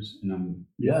standards, and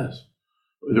Yes.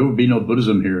 There would be no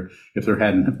Buddhism here if there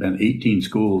hadn't been 18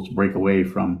 schools break away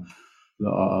from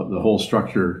the whole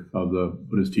structure of the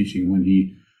Buddhist teaching when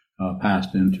he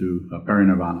passed into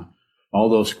parinirvana. All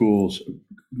those schools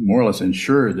more or less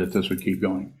ensured that this would keep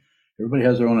going. Everybody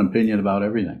has their own opinion about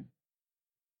everything.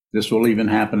 This will even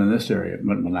happen in this area,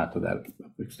 but not to that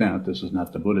extent. This is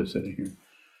not the Buddha sitting here.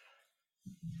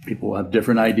 People have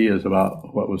different ideas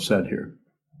about what was said here.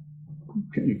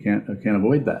 You can't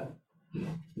avoid that.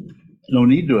 No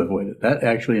need to avoid it. That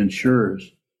actually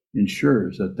ensures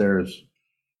that there's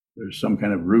some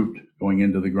kind of root going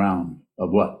into the ground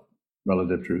of what?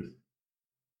 Relative truth.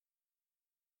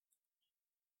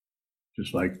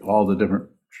 Just like all the different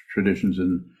traditions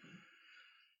in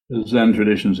the Zen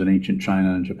traditions in ancient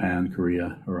China and Japan,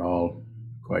 Korea are all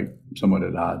quite somewhat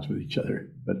at odds with each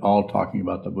other, but all talking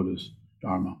about the Buddha's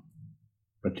Dharma,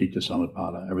 Pratitya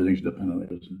Samutpada. Everything's dependent.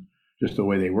 Just the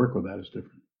way they work with that is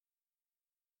different.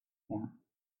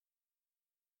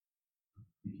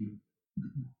 thank you.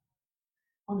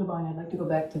 On Divine, I'd like to go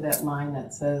back to that line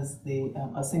that says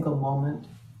a single moment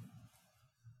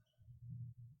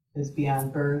is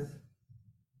beyond birth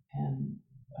and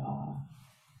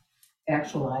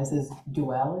actualizes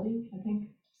duality, I think.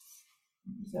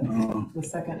 Is that the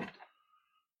second?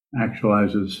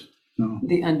 Actualizes, no.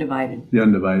 The undivided. The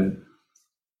undivided.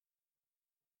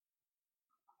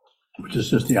 Which is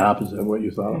just the opposite of what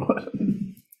you thought it was.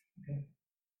 Okay.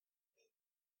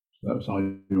 So that was all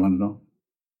you wanted to know?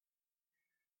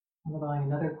 Divine,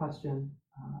 another question.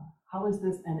 How is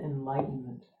this an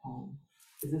enlightenment poem?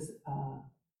 Is this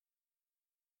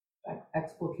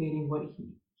explicating what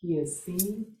he has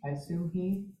seen? I assume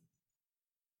he?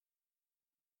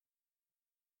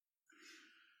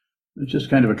 It's just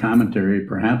kind of a commentary,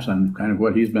 perhaps, on kind of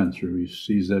what he's been through. He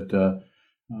sees that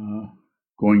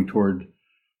going toward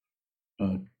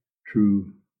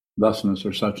true thusness or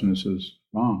suchness is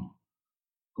wrong.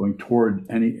 Going toward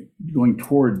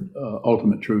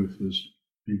ultimate truth is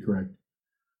incorrect.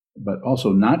 But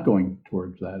also not going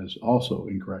towards that is also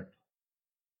incorrect.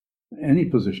 Any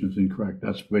position is incorrect.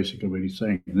 That's basically what he's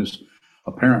saying. And this,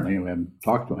 apparently, we haven't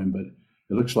talked to him, but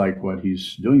it looks like what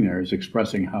he's doing there is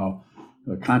expressing how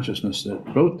the consciousness that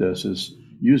wrote this is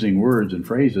using words and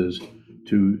phrases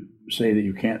to say that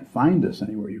you can't find this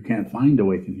anywhere. You can't find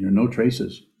awakening. There are no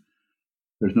traces.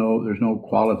 There's no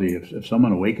quality. If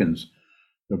someone awakens,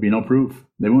 there'll be no proof.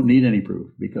 They won't need any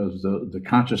proof because the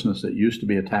consciousness that used to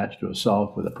be attached to a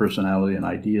self with a personality and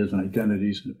ideas and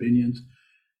identities and opinions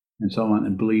and so on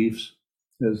and beliefs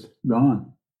is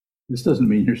gone. This doesn't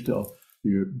mean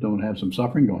you don't have some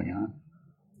suffering going on,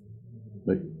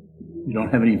 but you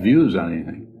don't have any views on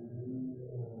anything.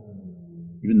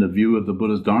 Even the view of the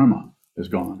Buddha's Dharma is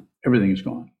gone. Everything is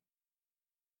gone.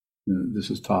 This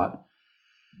is taught.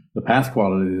 The path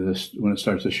quality of this, when it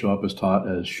starts to show up, is taught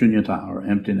as shunyata, or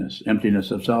emptiness. Emptiness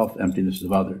of self, emptiness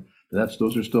of other. But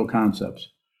those are still concepts.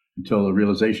 Until the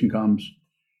realization comes,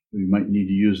 we might need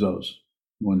to use those.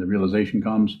 When the realization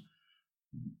comes,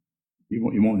 you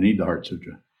won't need the Heart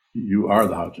Sutra. You are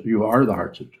the Heart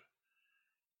Sutra.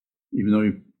 even though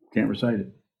you can't recite it.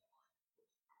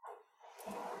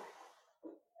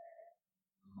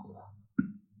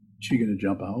 Is she going to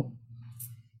jump out?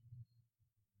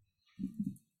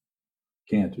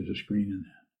 Can't, there's a screen in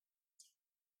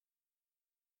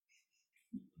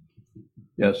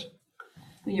there. Yes?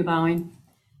 When you're bowing,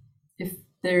 if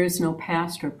there is no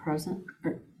past or present,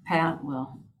 or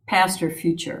past or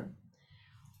future,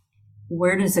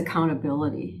 where does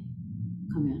accountability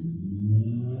come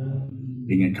in?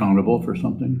 Being accountable for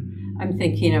something? I'm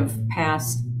thinking of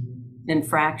past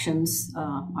infractions.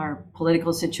 Our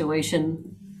political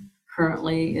situation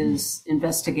currently is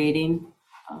investigating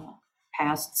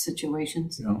past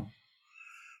situations. Yeah.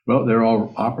 Well, they're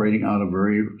all operating out of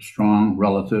very strong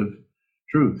relative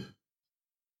truth,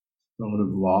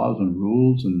 relative laws and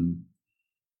rules, and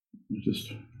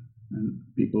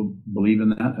people believe in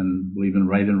that and believe in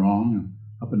right and wrong, and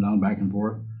up and down, back and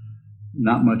forth.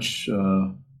 Not much,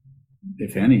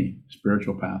 if any,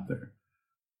 spiritual path there.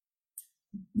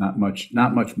 Not much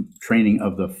training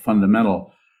of the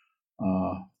fundamental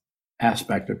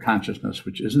aspect of consciousness,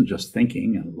 which isn't just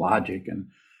thinking and logic, and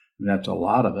that's a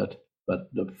lot of it, but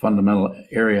the fundamental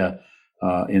area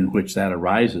in which that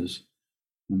arises.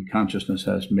 And consciousness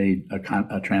has made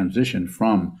a transition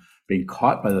from being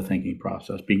caught by the thinking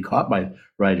process, being caught by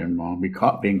right and wrong,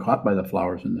 being caught by the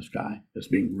flowers in the sky as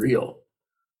being real,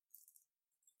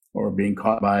 or being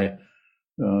caught by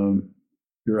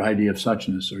your idea of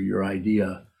suchness or your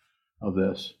idea of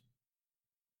this.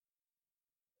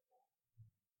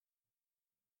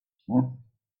 More?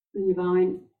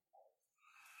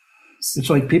 It's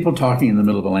like people talking in the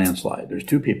middle of a landslide. There's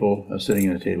two people sitting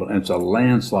at a table, and it's a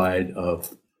landslide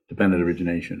of dependent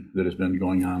origination that has been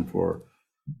going on for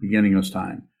beginningless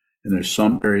time. And there's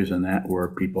some areas in that where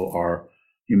people are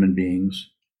human beings,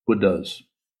 Buddhas,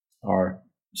 are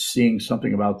seeing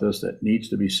something about this that needs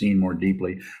to be seen more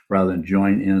deeply rather than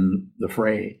join in the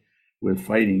fray with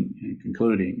fighting and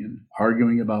concluding and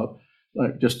arguing about,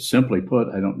 just simply put,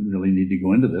 I don't really need to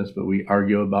go into this, but we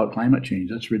argue about climate change.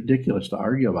 It's ridiculous to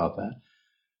argue about that.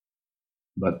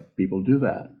 But people do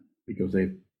that because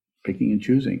they're picking and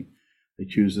choosing. They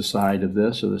choose the side of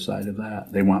this or the side of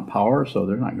that. They want power, so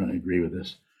they're not going to agree with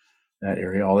that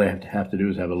area. All they have to do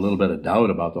is have a little bit of doubt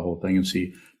about the whole thing and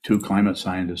see two climate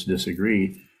scientists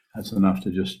disagree. That's enough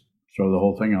to just throw the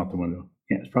whole thing out the window.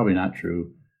 Yeah, it's probably not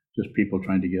true. Just people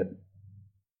trying to get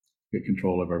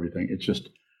control of everything. It's just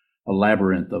a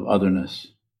labyrinth of otherness.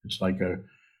 It's like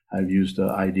I've used the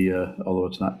idea, although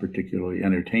it's not particularly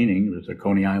entertaining, it's a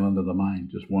Coney Island of the mind.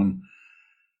 Just one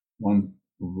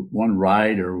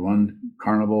ride or one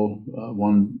carnival,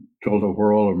 one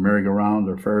tilt-a-whirl or merry-go-round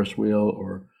or Ferris wheel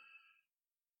or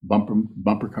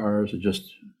bumper cars,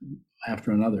 just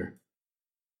after another.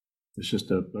 It's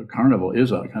just a carnival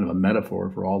is a kind of a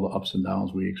metaphor for all the ups and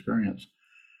downs we experience.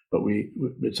 But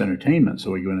it's entertainment,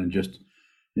 so we go in and just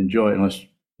enjoy it. Unless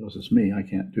it's me, I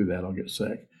can't do that, I'll get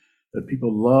sick. But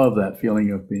people love that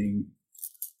feeling of being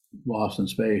lost in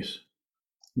space,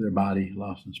 their body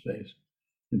lost in space,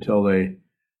 until they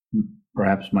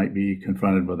perhaps might be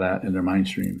confronted with that in their mind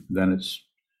stream. Then it's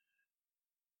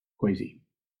crazy.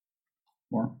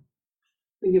 More?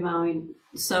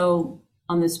 So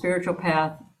on the spiritual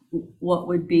path, what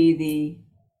would be the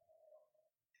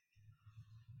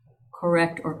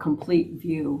correct or complete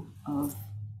view of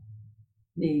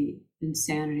the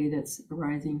insanity that's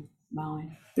arising,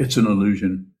 bowing? It's an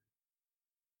illusion.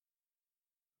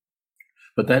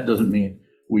 But that doesn't mean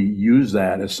we use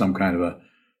that as some kind of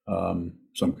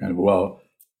well,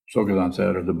 Shobogenzo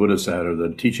said, or the Buddha said, or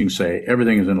the teachings say,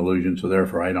 everything is an illusion, so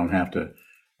therefore I don't have to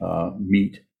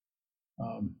meet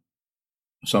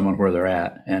someone where they're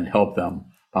at and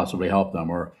possibly help them,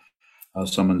 or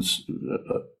someone's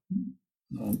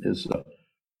is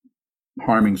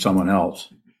harming someone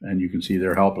else, and you can see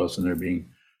they're helpless and they're being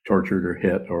tortured or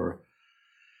hit, or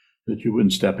that you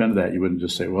wouldn't step into that. You wouldn't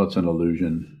just say, well, it's an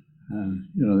illusion, and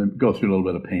then go through a little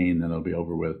bit of pain, then it'll be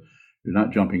over with. You're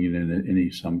not jumping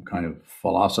into some kind of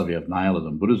philosophy of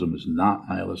nihilism. Buddhism is not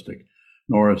nihilistic,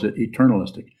 nor is it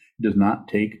eternalistic. It does not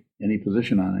take any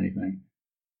position on anything.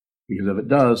 Because if it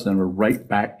does, then we're right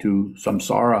back to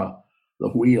samsara, the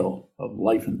wheel of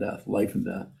life and death,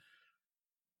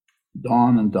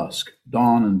 dawn and dusk,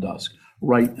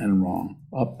 right and wrong,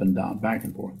 up and down, back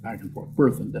and forth,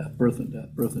 birth and death.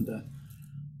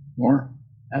 More?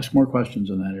 Ask more questions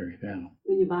in that area. Yeah.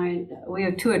 We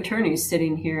have two attorneys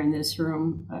sitting here in this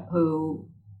room who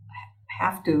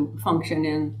have to function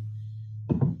in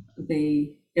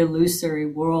the illusory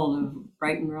world of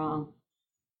right and wrong.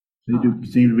 They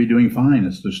seem to be doing fine.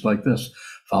 It's just like this.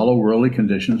 Follow worldly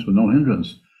conditions with no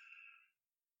hindrance.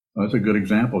 That's a good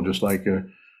example. Just like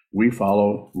we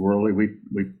follow worldly.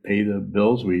 We pay the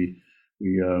bills.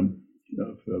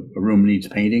 If a room needs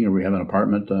painting, or we have an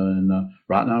apartment in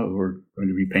Ratna, we're going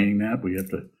to be painting that. We have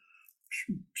to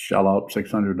shell out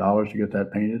 $600 to get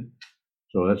that painted.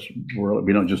 So that's worldly.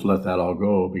 We don't just let that all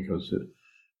go because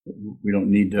we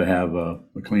don't need to have a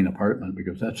clean apartment,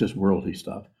 because that's just worldly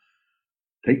stuff.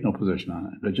 Take no position on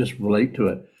it, but just relate to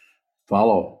it.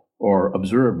 Follow or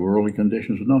observe worldly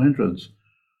conditions with no hindrance.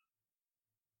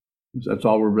 That's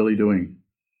all we're really doing.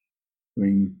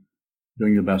 Doing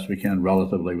the best we can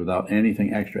relatively, without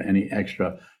anything extra, any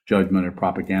extra judgment or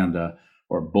propaganda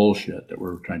or bullshit that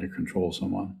we're trying to control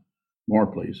someone. More,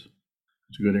 please.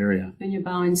 It's a good area. And you're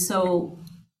bowing. So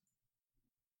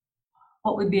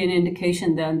what would be an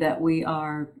indication then that we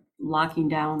are locking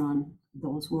down on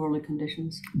those worldly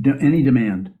conditions? Any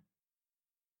demand,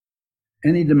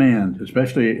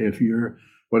 especially if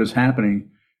what is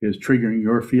happening is triggering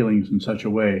your feelings in such a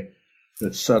way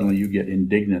that suddenly you get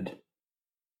indignant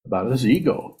about it. This is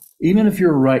ego. Even if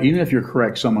you're right, even if you're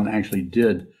correct, someone actually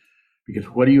did, because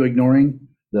what are you ignoring?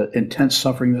 The intense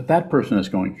suffering that person is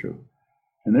going through.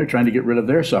 And they're trying to get rid of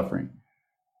their suffering.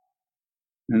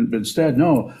 And instead,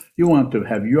 no, you want to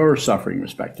have your suffering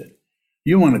respected.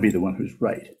 You want to be the one who's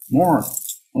right. More.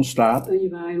 Don't stop.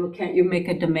 Well, can't you make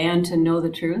a demand to know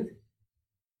the truth?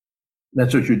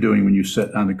 That's what you're doing when you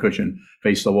sit on the cushion,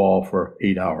 face the wall for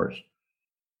 8 hours.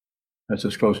 That's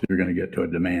as close as you're going to get to a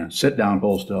demand. Sit down,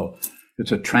 hold still.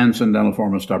 It's a transcendental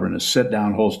form of stubbornness. Sit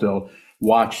down, hold still.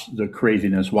 Watch the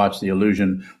craziness, watch the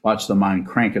illusion, watch the mind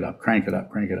crank it up, crank it up,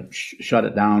 crank it up, shut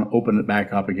it down, open it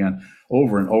back up again,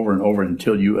 over and over and over,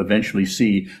 until you eventually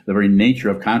see the very nature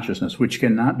of consciousness, which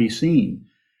cannot be seen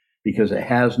because it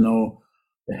has no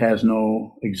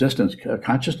existence.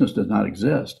 Consciousness does not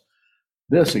exist.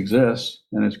 This exists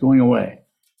and it's going away.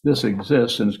 This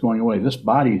exists and it's going away. This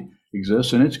body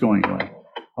exists and it's going away.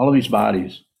 All of these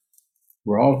bodies,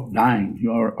 we're all dying.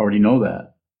 You already know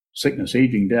that. Sickness,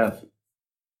 aging, death.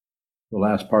 The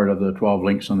last part of the 12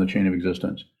 links on the chain of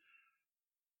existence.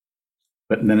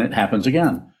 But then it happens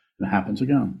again. It happens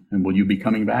again. And will you be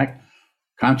coming back?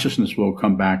 Consciousness will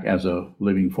come back as a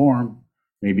living form.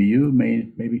 Maybe you,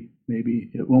 maybe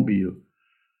it won't be you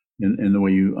in the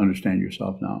way you understand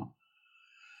yourself now.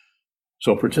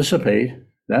 So participate.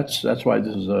 That's why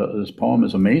this poem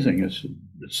is amazing. It's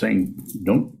saying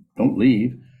don't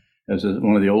leave. As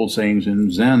one of the old sayings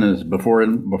in Zen is, before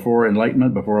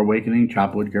enlightenment, before awakening,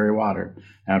 chop wood, carry water.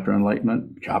 After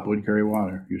enlightenment, chop wood, carry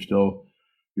water. You're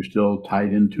still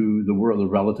tied into the world, the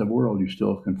relative world. You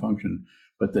still can function,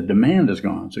 but the demand is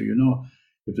gone. So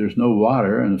if there's no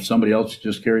water, and if somebody else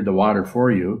just carried the water for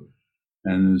you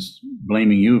and is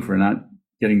blaming you for not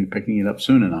picking it up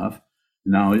soon enough,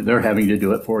 now they're having to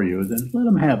do it for you, then let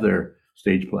them have their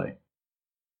stage play.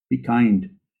 Be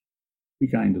kind. Be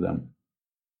kind to them.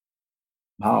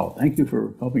 Wow, thank you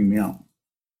for helping me out.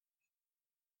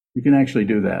 You can actually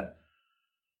do that.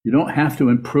 You don't have to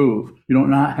improve. You don't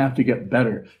not have to get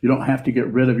better. You don't have to get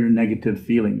rid of your negative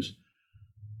feelings.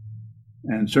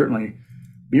 And certainly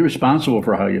be responsible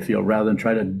for how you feel, rather than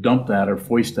try to dump that or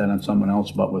foist that on someone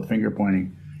else, but with finger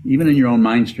pointing. Even in your own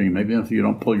mind stream, maybe if you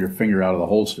don't pull your finger out of the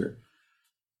holster,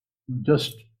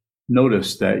 just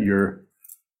notice that you're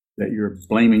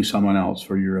blaming someone else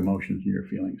for your emotions and your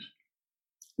feelings.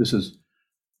 This is,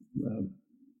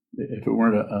 if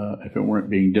it weren't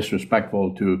being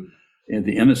disrespectful to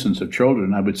the innocence of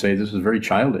children, I would say this is very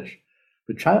childish.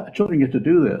 But children get to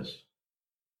do this.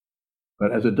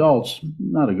 But as adults,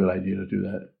 not a good idea to do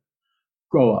that.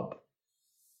 Grow up.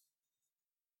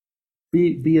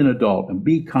 Be an adult and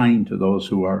be kind to those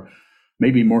who are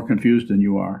maybe more confused than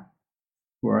you are,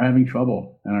 who are having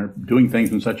trouble and are doing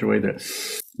things in such a way that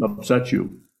upsets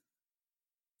you.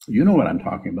 You know what I'm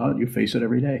talking about. You face it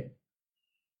every day.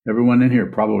 Everyone in here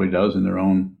probably does in their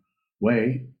own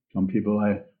way. Some people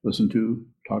I listen to,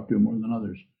 talk to more than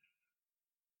others.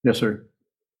 Yes, sir.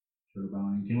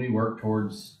 Can we work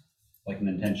towards like an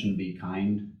intention to be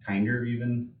kinder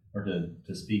even, or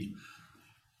to speak?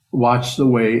 Watch the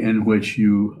way in which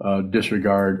you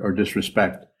disregard or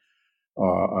disrespect.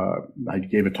 I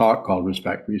gave a talk called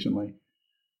Respect recently.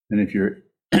 And if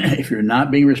you're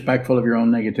not being respectful of your own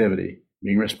negativity,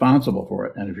 being responsible for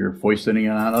it, and if you're foisting it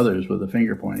on others with a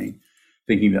finger pointing,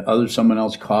 thinking that someone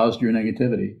else caused your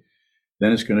negativity,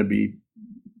 then it's going to be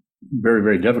very,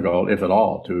 very difficult, if at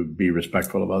all, to be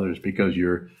respectful of others, because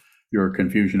your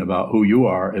confusion about who you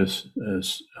are is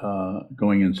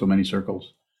going in so many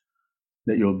circles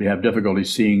that you'll have difficulty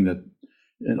seeing that,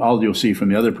 and all you'll see from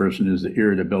the other person is the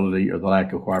irritability or the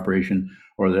lack of cooperation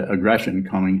or the aggression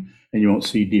coming, and you won't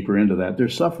see deeper into that. They're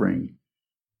suffering.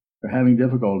 They're having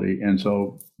difficulty, and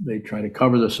so they try to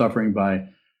cover the suffering by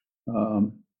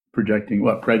projecting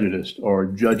prejudice or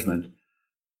judgment,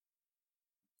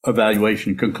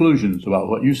 evaluation, conclusions about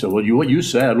what you said. Well, what you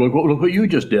said, look what you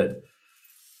just did.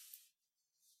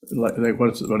 What do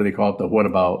they call it? The what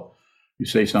about? You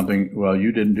say something, well,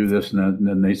 you didn't do this, and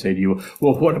then they say to you,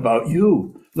 well, what about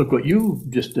you? Look what you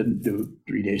just didn't do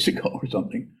 3 days ago or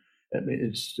something.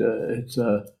 It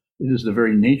is the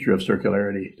very nature of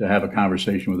circularity to have a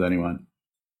conversation with anyone.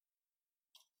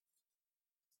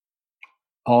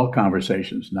 All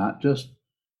conversations, not just,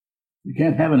 you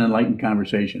can't have an enlightened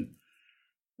conversation.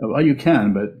 Well, you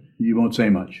can, but you won't say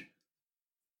much.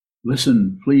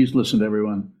 Listen, please listen to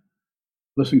everyone.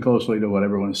 Listen closely to what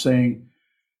everyone is saying,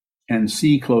 and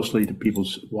see closely to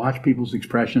watch people's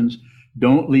expressions.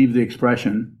 Don't leave the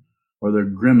expression or the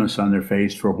grimace on their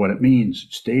face for what it means.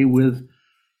 Stay with,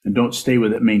 and don't stay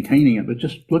with it maintaining it, but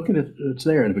just look at it, it's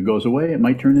there. And if it goes away, it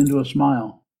might turn into a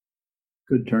smile.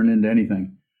 Could turn into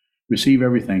anything. Receive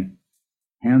everything.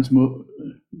 Hands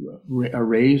are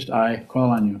raised, I call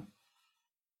on you.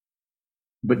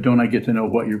 But don't I get to know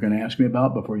what you're going to ask me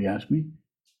about before you ask me?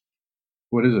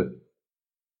 What is it?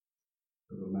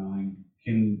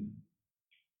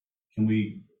 Can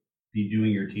we be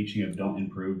doing your teaching of don't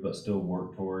improve, but still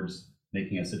work towards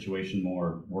making a situation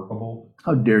more workable?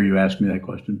 How dare you ask me that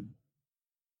question?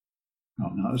 Oh,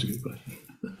 no, that was a good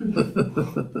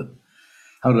question.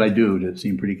 How did I do? Did it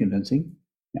seem pretty convincing?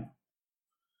 Yeah.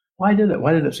 Why did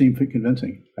it seem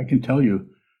convincing? I can tell you.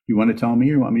 You want to tell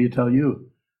me or want me to tell you?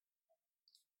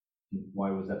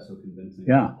 Why was that so convincing?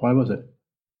 Yeah, why was it?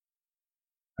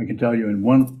 I can tell you in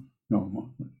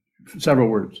several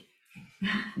words.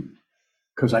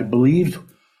 Because I believed,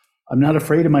 I'm not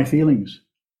afraid of my feelings.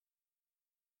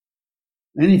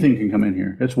 Anything can come in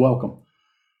here. It's welcome.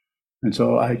 And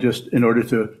so I just, in order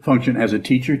to function as a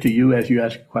teacher to you as you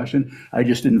ask a question, I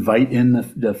just invite in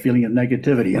the feeling of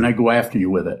negativity and I go after you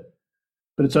with it.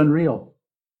 But it's unreal.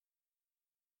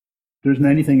 There isn't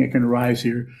anything that can arise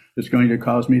here that's going to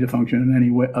cause me to function in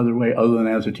any other way other than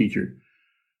as a teacher.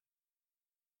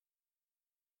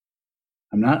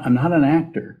 I'm not an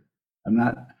actor. I'm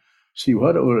not, see,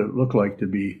 what would it look like to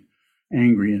be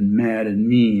angry and mad and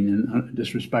mean and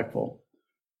disrespectful?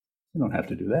 I don't have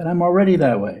to do that. I'm already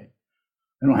that way.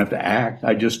 I don't have to act.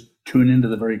 I just tune into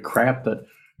the very crap that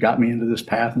got me into this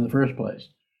path in the first place.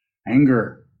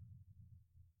 Anger,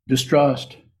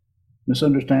 distrust,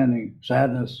 misunderstanding,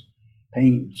 sadness,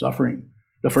 pain, suffering,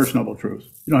 the first noble truth.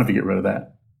 You don't have to get rid of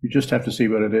that. You just have to see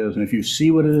what it is. And if you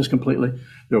see what it is completely,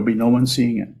 there'll be no one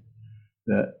seeing it.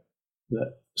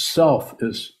 That self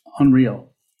is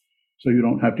unreal. So you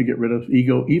don't have to get rid of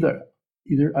ego either.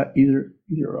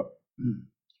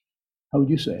 How would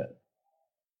you say it?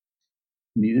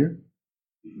 Neither?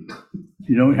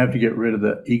 You don't have to get rid of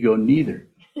the ego neither.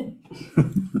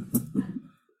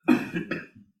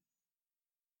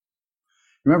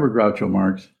 Remember Groucho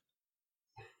Marx?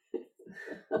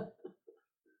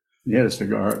 He had a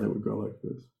cigar that would go like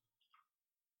this.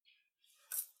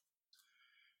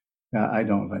 Yeah, I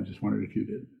don't. I just wondered if you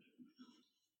did.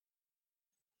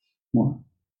 More?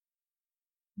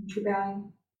 True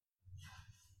bowing.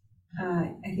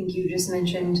 I think you just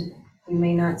mentioned we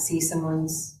may not see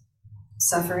someone's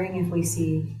suffering if we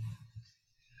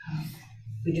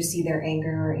just see their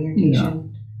anger or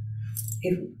irritation.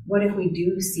 Yeah. What if we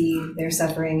do see their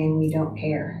suffering and we don't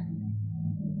care?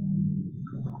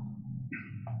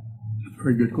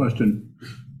 Very good question.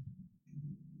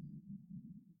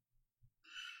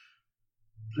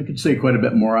 I could say quite a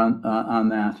bit more on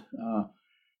that.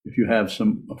 If you have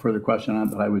some further question on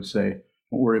it, but I would say,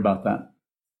 don't worry about that.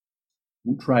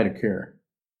 Don't try to care.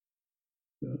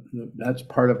 That's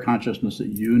part of consciousness that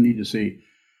you need to see.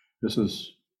 This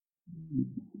is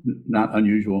not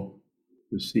unusual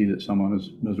to see that someone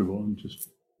is miserable and just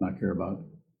not care about it.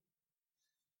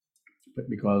 But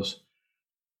because,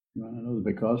 you want to know the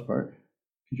because part?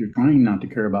 Because you're trying not to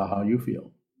care about how you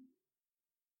feel.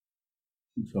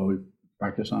 And so we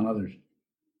practice on others.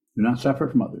 Do not suffer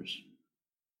from others.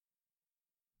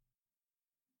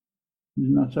 Do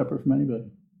not suffer from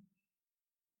anybody.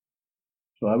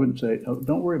 So I wouldn't say, oh,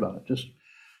 don't worry about it. Just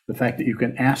the fact that you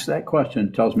can ask that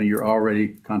question tells me you're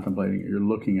already contemplating it. You're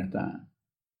looking at that.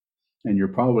 And you're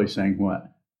probably saying,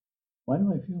 what? Why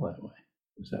do I feel that way?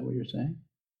 Is that what you're saying?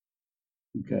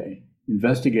 Okay.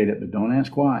 Investigate it, but don't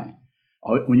ask why.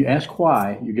 When you ask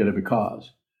why, you get a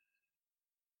because.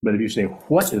 But if you say,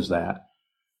 what is that?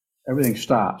 Everything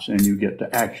stops and you get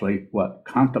to actually, what?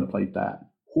 Contemplate that.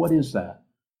 What is that?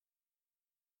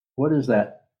 What is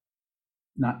that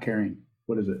not caring?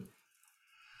 What is it?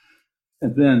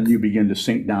 And then you begin to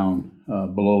sink down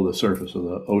below the surface of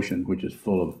the ocean, which is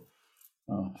full of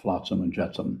flotsam and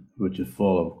jetsam, which is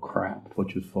full of crap,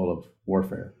 which is full of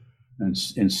warfare, and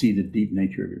see the deep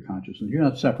nature of your consciousness. You're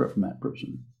not separate from that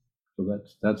person. So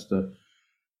that's the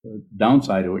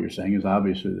downside of what you're saying is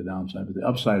obviously the downside, but the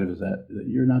upside of it is that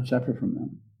you're not separate from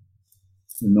them.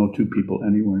 There are no two people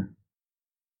anywhere.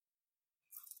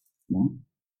 No?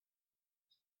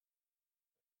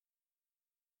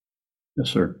 Yes,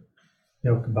 sir.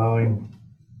 Yoke bowing.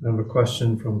 I have a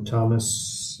question from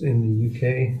Thomas in the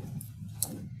UK.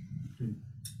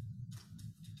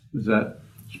 Is that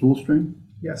spool string?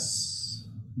 Yes.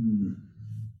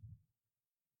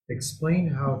 Explain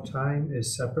how time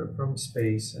is separate from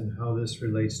space and how this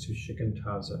relates to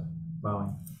Shikantaza.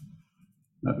 Bowing.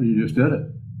 You just did it.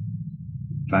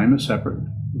 Time is separate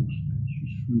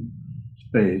from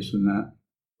space, and that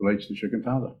relates to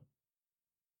Shikantaza.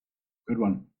 Good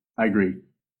one. I agree.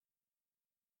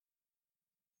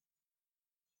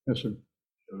 Yes, sir.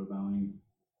 Bowing.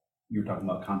 You were talking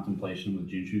about contemplation with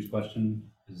Junshu's question.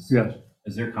 Yes.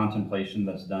 Is there contemplation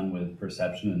that's done with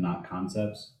perception and not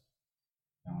concepts?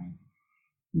 Bowing.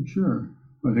 Sure.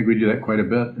 I think we do that quite a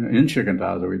bit. In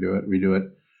Shikantaza, we do it. We do it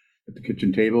at the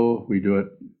kitchen table. We do it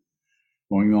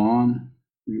going on.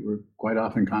 We're quite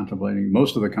often contemplating.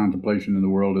 Most of the contemplation in the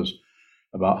world is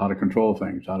about how to control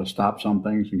things, how to stop some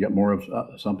things and get more of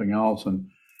something else. And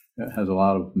it has a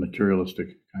lot of materialistic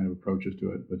kind of approaches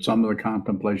to it. But some of the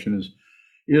contemplation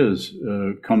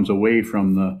comes away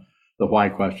from the why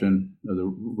question,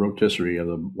 the rotisserie of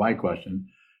the why question,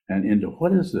 and into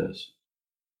what is this?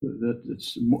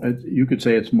 You could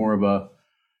say it's more of a,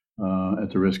 at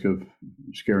the risk of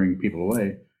scaring people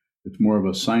away, it's more of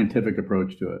a scientific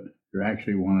approach to it. You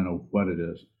actually want to know what it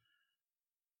is.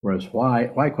 Whereas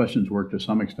why questions work to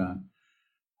some extent,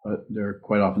 but they're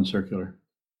quite often circular.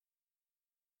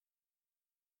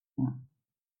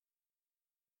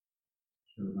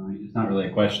 It's not really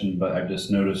a question, but I've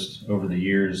just noticed over the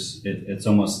years, it's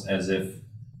almost as if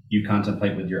you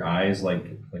contemplate with your eyes, like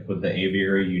with the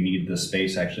aviary, you need the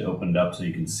space actually opened up so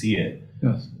you can see it.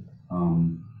 Yes.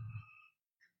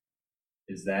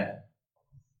 Is that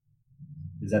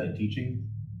a teaching?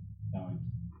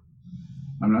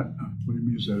 I'm not, what do you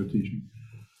mean, is that a teaching?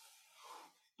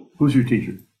 Who's your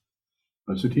teacher?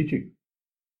 What's a teaching?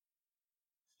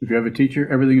 If you have a teacher,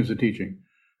 everything is a teaching.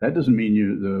 That doesn't mean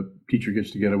the teacher gets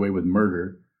to get away with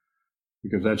murder,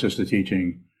 because that's just a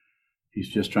teaching. He's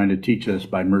just trying to teach us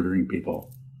by murdering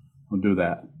people. Don't do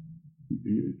that.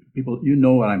 People, you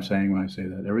know what I'm saying when I say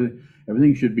that.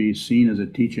 Everything should be seen as a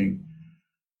teaching.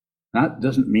 That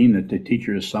doesn't mean that the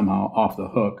teacher is somehow off the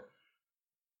hook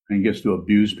and gets to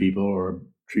abuse people or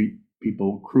treat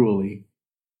people cruelly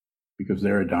because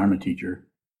they're a Dharma teacher.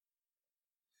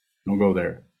 Don't go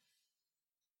there.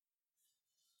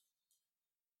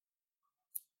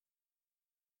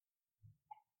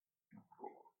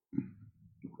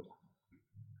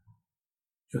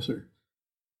 Yes, sir.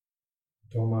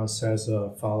 Thomas has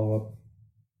a follow-up.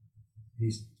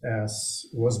 He asks,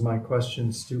 was my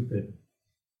question stupid?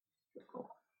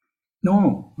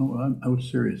 No, I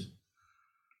was serious.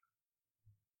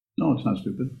 No, it's not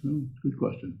stupid. No, good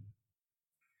question.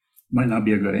 Might not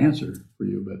be a good answer for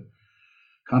you, but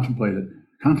contemplate it.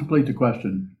 Contemplate the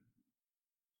question.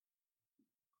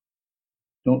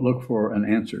 Don't look for an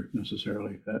answer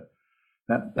necessarily.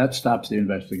 That stops the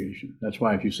investigation. That's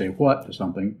why if you say what to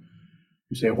something,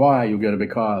 you say why, you'll get a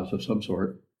because of some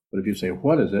sort. But if you say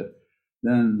what is it,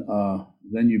 then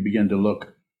you begin to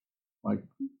look like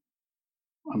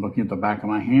I'm looking at the back of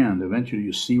my hand. Eventually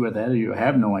you see what that is. You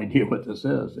have no idea what this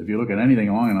is. If you look at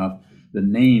anything long enough, the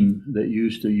name that you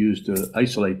used to use to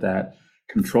isolate that,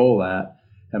 control that,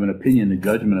 have an opinion, a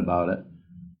judgment about it,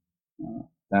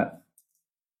 that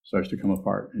starts to come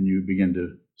apart and you begin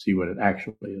to see what it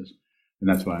actually is. And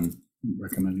that's what I'm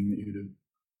recommending that you do.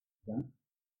 Yeah?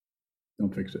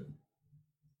 Don't fix it.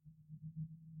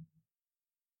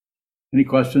 Any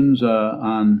questions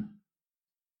on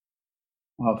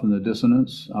often the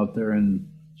dissonance out there in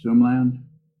Zoom land?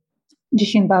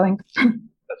 Jishin bowing.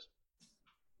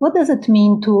 What does it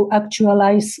mean to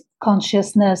actualize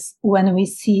consciousness when we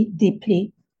see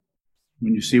deeply?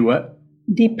 When you see what?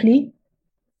 Deeply.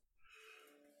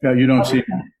 Yeah, you don't see.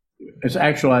 It's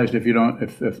actualized if you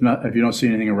don't see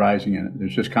anything arising in it.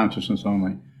 There's just consciousness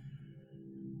only.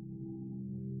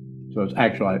 So it's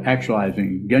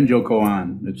actualizing. Genjo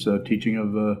Koan. It's a teaching of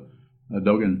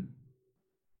Dogen.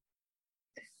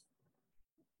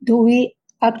 Do we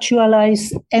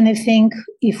actualize anything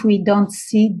if we don't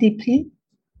see deeply?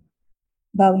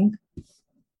 Bowing.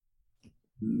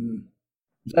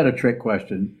 Is that a trick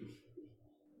question?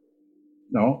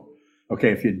 No.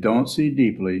 Okay, if you don't see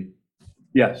deeply,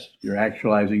 yes, you're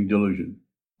actualizing delusion.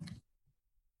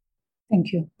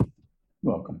 Thank you.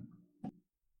 Welcome.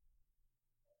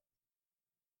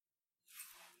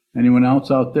 Anyone else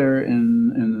out there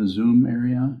in the Zoom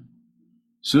area?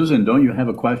 Susan, don't you have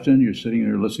a question? You're sitting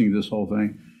there listening to this whole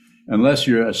thing. Unless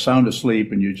you're sound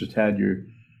asleep and you just had your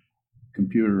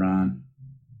computer on.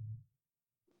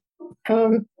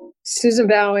 Susan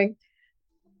Bowing.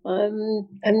 I'm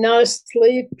not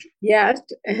asleep yet,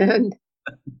 and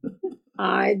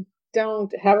I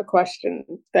don't have a question.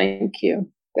 Thank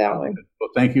you, Bowing.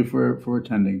 Well, thank you for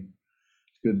attending.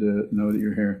 It's good to know that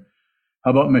you're here.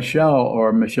 How about Michelle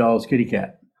or Michelle's kitty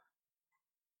cat?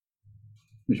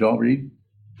 Michelle Reed?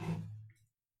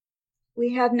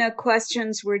 We have no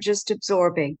questions. We're just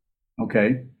absorbing.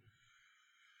 Okay.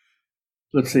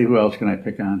 Let's see, who else can I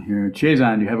pick on here?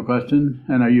 Chazon, do you have a question?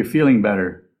 And are you feeling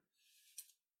better?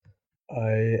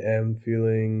 I am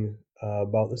feeling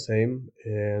about the same.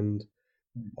 And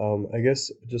I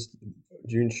guess just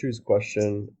Jun Shu's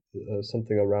question,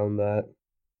 something around that.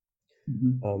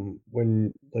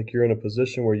 When like you're in a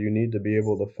position where you need to be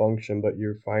able to function, but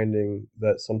you're finding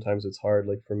that sometimes it's hard.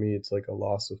 Like for me, it's like a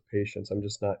loss of patience. I'm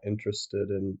just not interested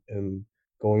in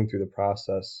going through the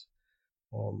process.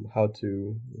 How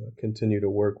to continue to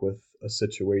work with a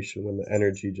situation when the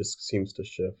energy just seems to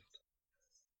shift.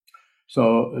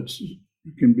 So it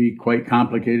can be quite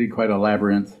complicated, quite a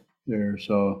labyrinth there.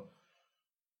 So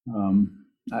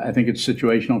I think it's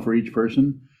situational for each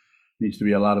person. Needs to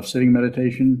be a lot of sitting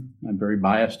meditation. I'm very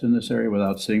biased in this area.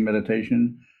 Without sitting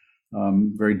meditation,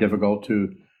 very difficult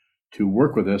to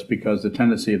work with this, because the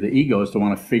tendency of the ego is to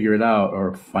want to figure it out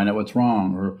or find out what's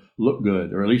wrong or look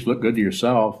good, or at least look good to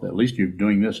yourself. At least you're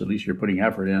doing this. At least you're putting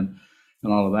effort in,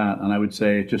 and all of that. And I would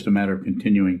say it's just a matter of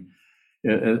continuing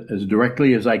as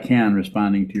directly as I can,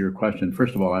 responding to your question.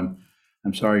 First of all,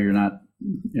 I'm sorry you're not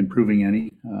improving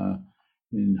any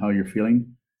in how you're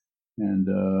feeling, and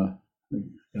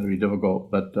it'll be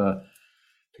difficult. But to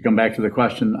come back to the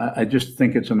question, I just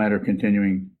think it's a matter of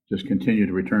continuing. Just continue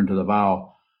to return to the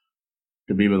vow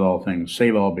to be with all things,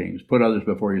 save all beings, put others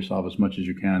before yourself as much as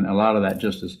you can. A lot of that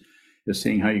just is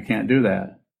seeing how you can't do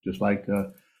that. Just like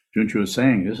Junchu was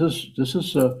saying, this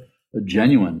is a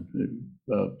genuine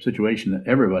situation that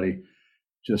everybody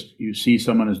just, you see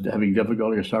someone is having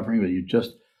difficulty or suffering, but you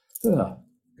just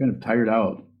kind of tired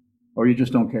out, or you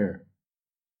just don't care.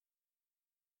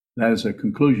 That is a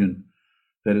conclusion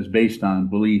that is based on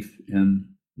belief in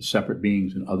separate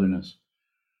beings and otherness.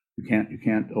 You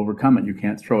can't overcome it. You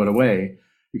can't throw it away.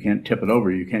 You can't tip it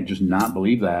over. You can't just not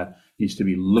believe that. It needs to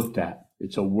be looked at.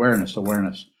 It's awareness.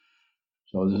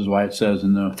 So this is why it says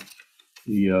in the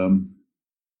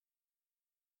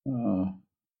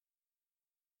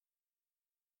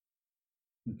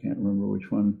I can't remember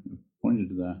which one pointed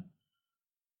to that.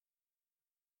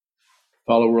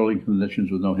 Follow worldly conditions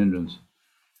with no hindrance.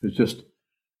 It's just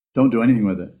don't do anything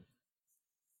with it.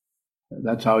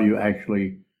 That's how you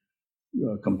actually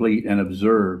complete and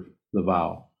observe the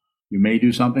vow. You may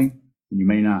do something, and you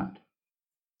may not.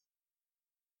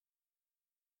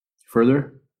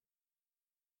 Further,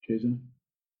 Jason?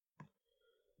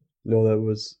 No, that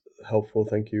was helpful.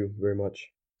 Thank you very much.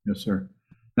 Yes, sir.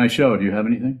 Nice show. Do you have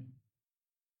anything?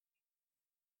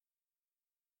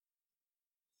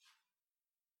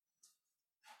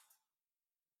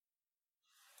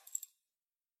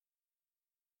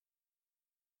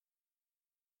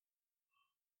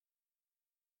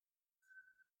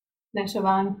 No,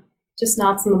 Siobhan. Just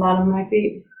knots in the bottom of my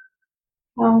feet.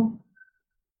 Oh.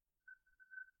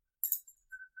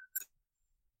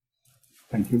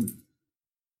 Thank you. Did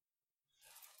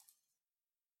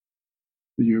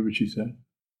you hear what she said?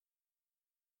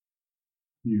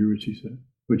 Did you hear what she said?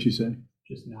 What'd she say?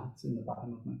 Just knots in the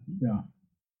bottom of my feet. Yeah.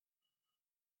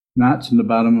 Knots in the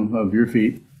bottom of your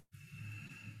feet.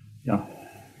 Yeah.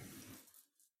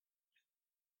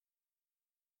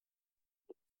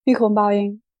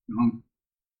 Bowing.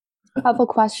 I have a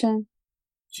question.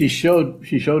 She showed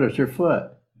us her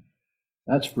foot.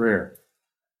 That's rare.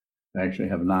 To actually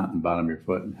have a knot in the bottom of your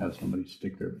foot and have somebody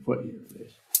stick their foot in your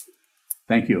face.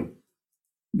 Thank you.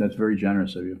 That's very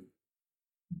generous of you.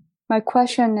 My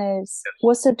question is,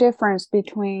 what's the difference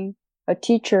between a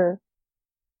teacher?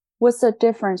 What's the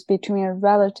difference between a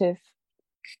relative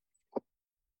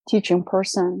teaching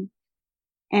person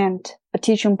and a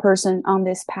teaching person on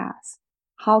this path?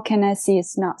 How can I see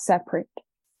it's not separate?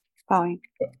 Bowing.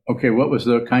 Okay, what was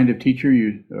the kind of teacher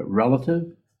you,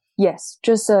 relative? Yes,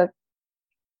 just a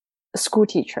school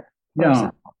teacher.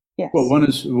 Yeah. Yes. Well,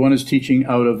 one is teaching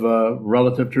out of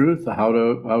relative truth, how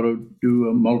to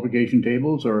do multiplication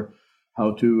tables, or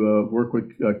how to work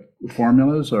with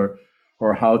formulas, or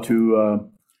or how to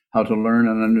learn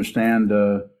and understand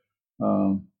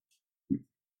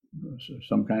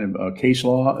some kind of case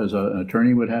law as an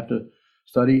attorney would have to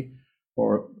study,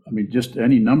 or I mean, just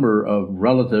any number of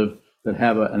relative that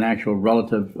have an actual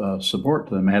relative support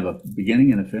to them. They have a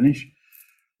beginning and a finish.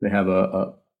 They have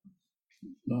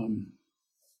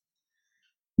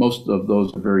most of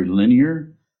those are very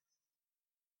linear.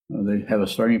 They have a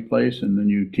starting place, and then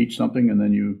you teach something, and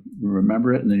then you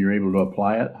remember it, and then you're able to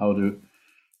apply it. How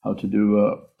to do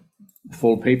a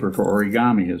full paper for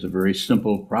origami is a very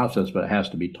simple process, but it has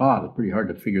to be taught. It's pretty hard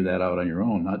to figure that out on your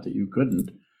own. Not that you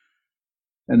couldn't.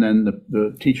 And then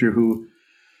the teacher who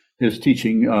is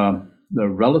teaching the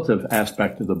relative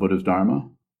aspect of the Buddha's Dharma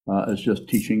is just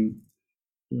teaching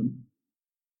the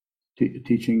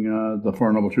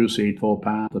Four Noble Truths, the Eightfold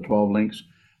Path, the 12 Links,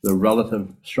 the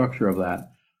relative structure of that.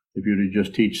 If you were to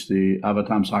just teach the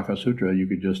Avatamsaka Sutra, you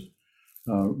could just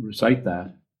recite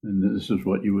that, and this is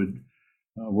what you would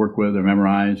work with or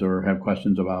memorize or have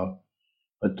questions about.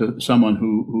 But to someone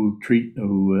who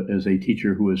is a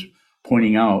teacher who is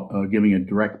pointing out, giving a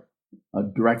direct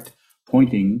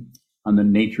pointing on the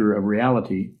nature of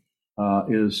reality,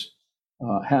 works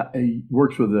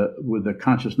with the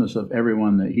consciousness of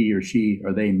everyone that he or she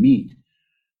or they meet.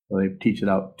 So they teach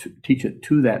it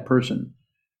to that person.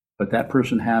 But that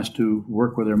person has to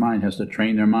work with their mind, has to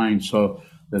train their mind so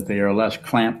that they are less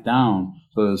clamped down,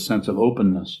 so there's a sense of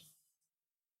openness.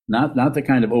 Not the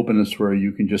kind of openness where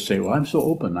you can just say, well, I'm so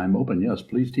open. I'm open. Yes,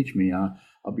 please teach me. I'll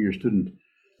be your student.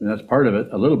 And that's part of it,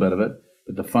 a little bit of it.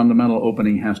 But the fundamental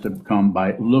opening has to come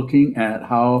by looking at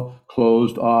how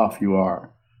closed off you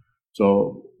are.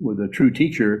 So with a true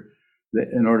teacher,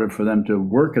 in order for them to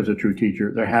work as a true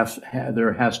teacher, there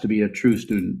has to be a true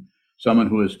student, someone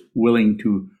who is willing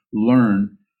to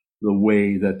learn the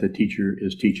way that the teacher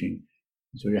is teaching.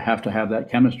 So you have to have that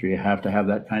chemistry. You have to have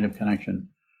that kind of connection.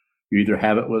 You either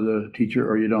have it with a teacher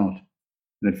or you don't.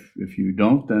 And if you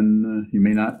don't, then you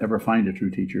may not ever find a true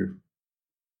teacher.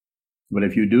 But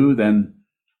if you do, then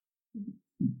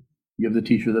give the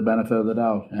teacher the benefit of the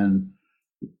doubt and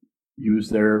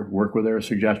work with their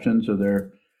suggestions or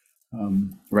their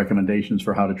recommendations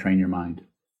for how to train your mind.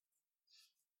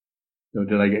 So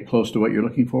did I get close to what you're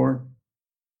looking for?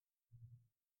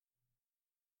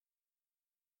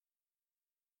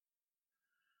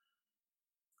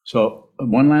 So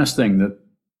one last thing, that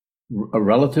a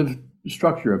relative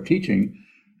structure of teaching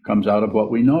comes out of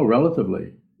what we know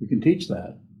relatively. We can teach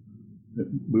that.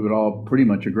 We would all pretty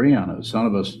much agree on it. Some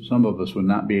of us would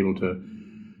not be able to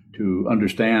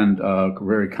understand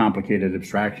very complicated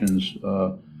abstractions,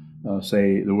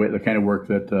 say the kind of work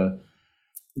that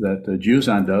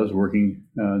Juzan does, working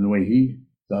the way he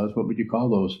does. What would you call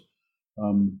those?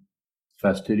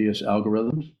 Fastidious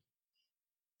algorithms?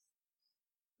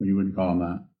 You wouldn't call them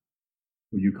that.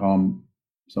 Would you call them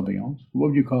something else?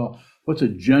 What's a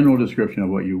general description of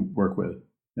what you work with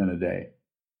in a day?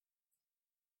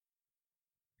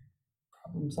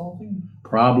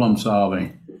 Problem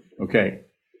solving. Okay.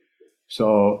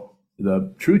 So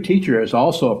the true teacher is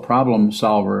also a problem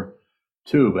solver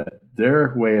too, but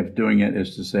their way of doing it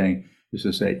is to say,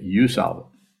 you solve it.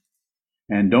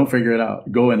 And don't figure it out.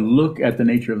 Go and look at the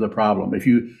nature of the problem.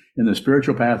 In the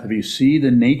spiritual path, if you see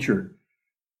the nature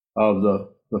of the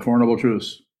Four Noble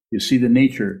Truths, you see the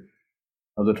nature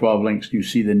of the 12 Links, you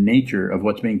see the nature of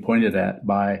what's being pointed at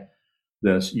by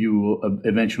this, you will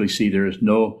eventually see there is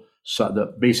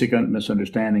the basic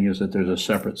misunderstanding is that there's a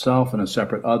separate self and a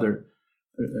separate other.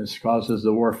 This causes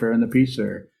the warfare and the peace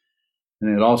there.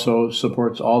 And it also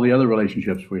supports all the other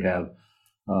relationships we have.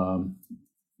 Love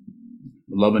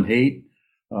and hate,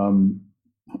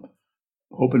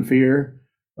 hope and fear,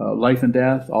 life and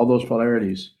death, all those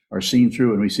polarities are seen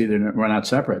through, and we see that we're not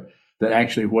separate. That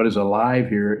actually what is alive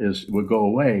here would go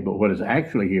away, but what is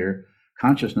actually here,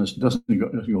 consciousness, doesn't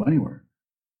go anywhere.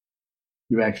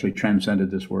 You've actually transcended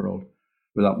this world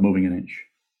without moving an inch.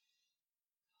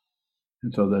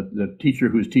 And so the teacher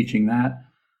who's teaching that,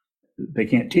 they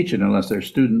can't teach it unless they're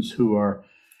students who are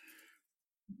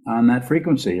on that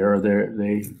frequency, or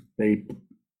they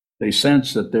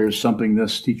sense that there's something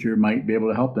this teacher might be able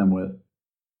to help them with.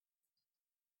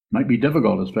 Might be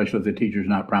difficult, especially if the teacher's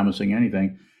not promising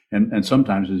anything, and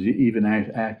sometimes is even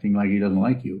acting like he doesn't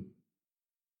like you.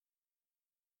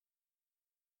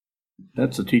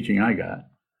 That's the teaching I got.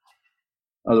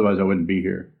 Otherwise, I wouldn't be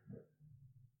here.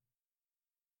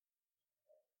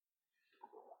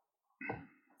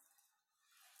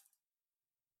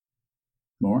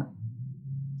 More?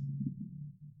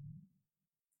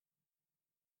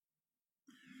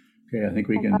 Okay, I think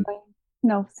we can.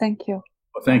 No, thank you.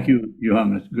 Well, thank you,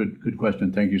 Johan. That's good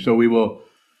question. Thank you. So we will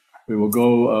We will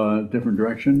go a different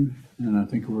direction, and I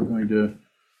think we're going to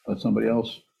let somebody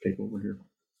else take over here.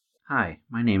 Hi,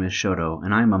 my name is Shoto,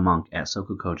 and I am a monk at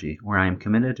Sokukoji, where I am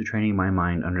committed to training my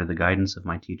mind under the guidance of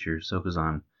my teacher,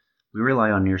 Sokuzan. We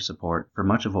rely on your support for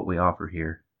much of what we offer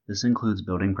here. This includes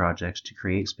building projects to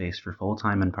create space for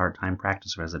full-time and part-time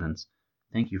practice residents.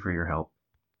 Thank you for your help.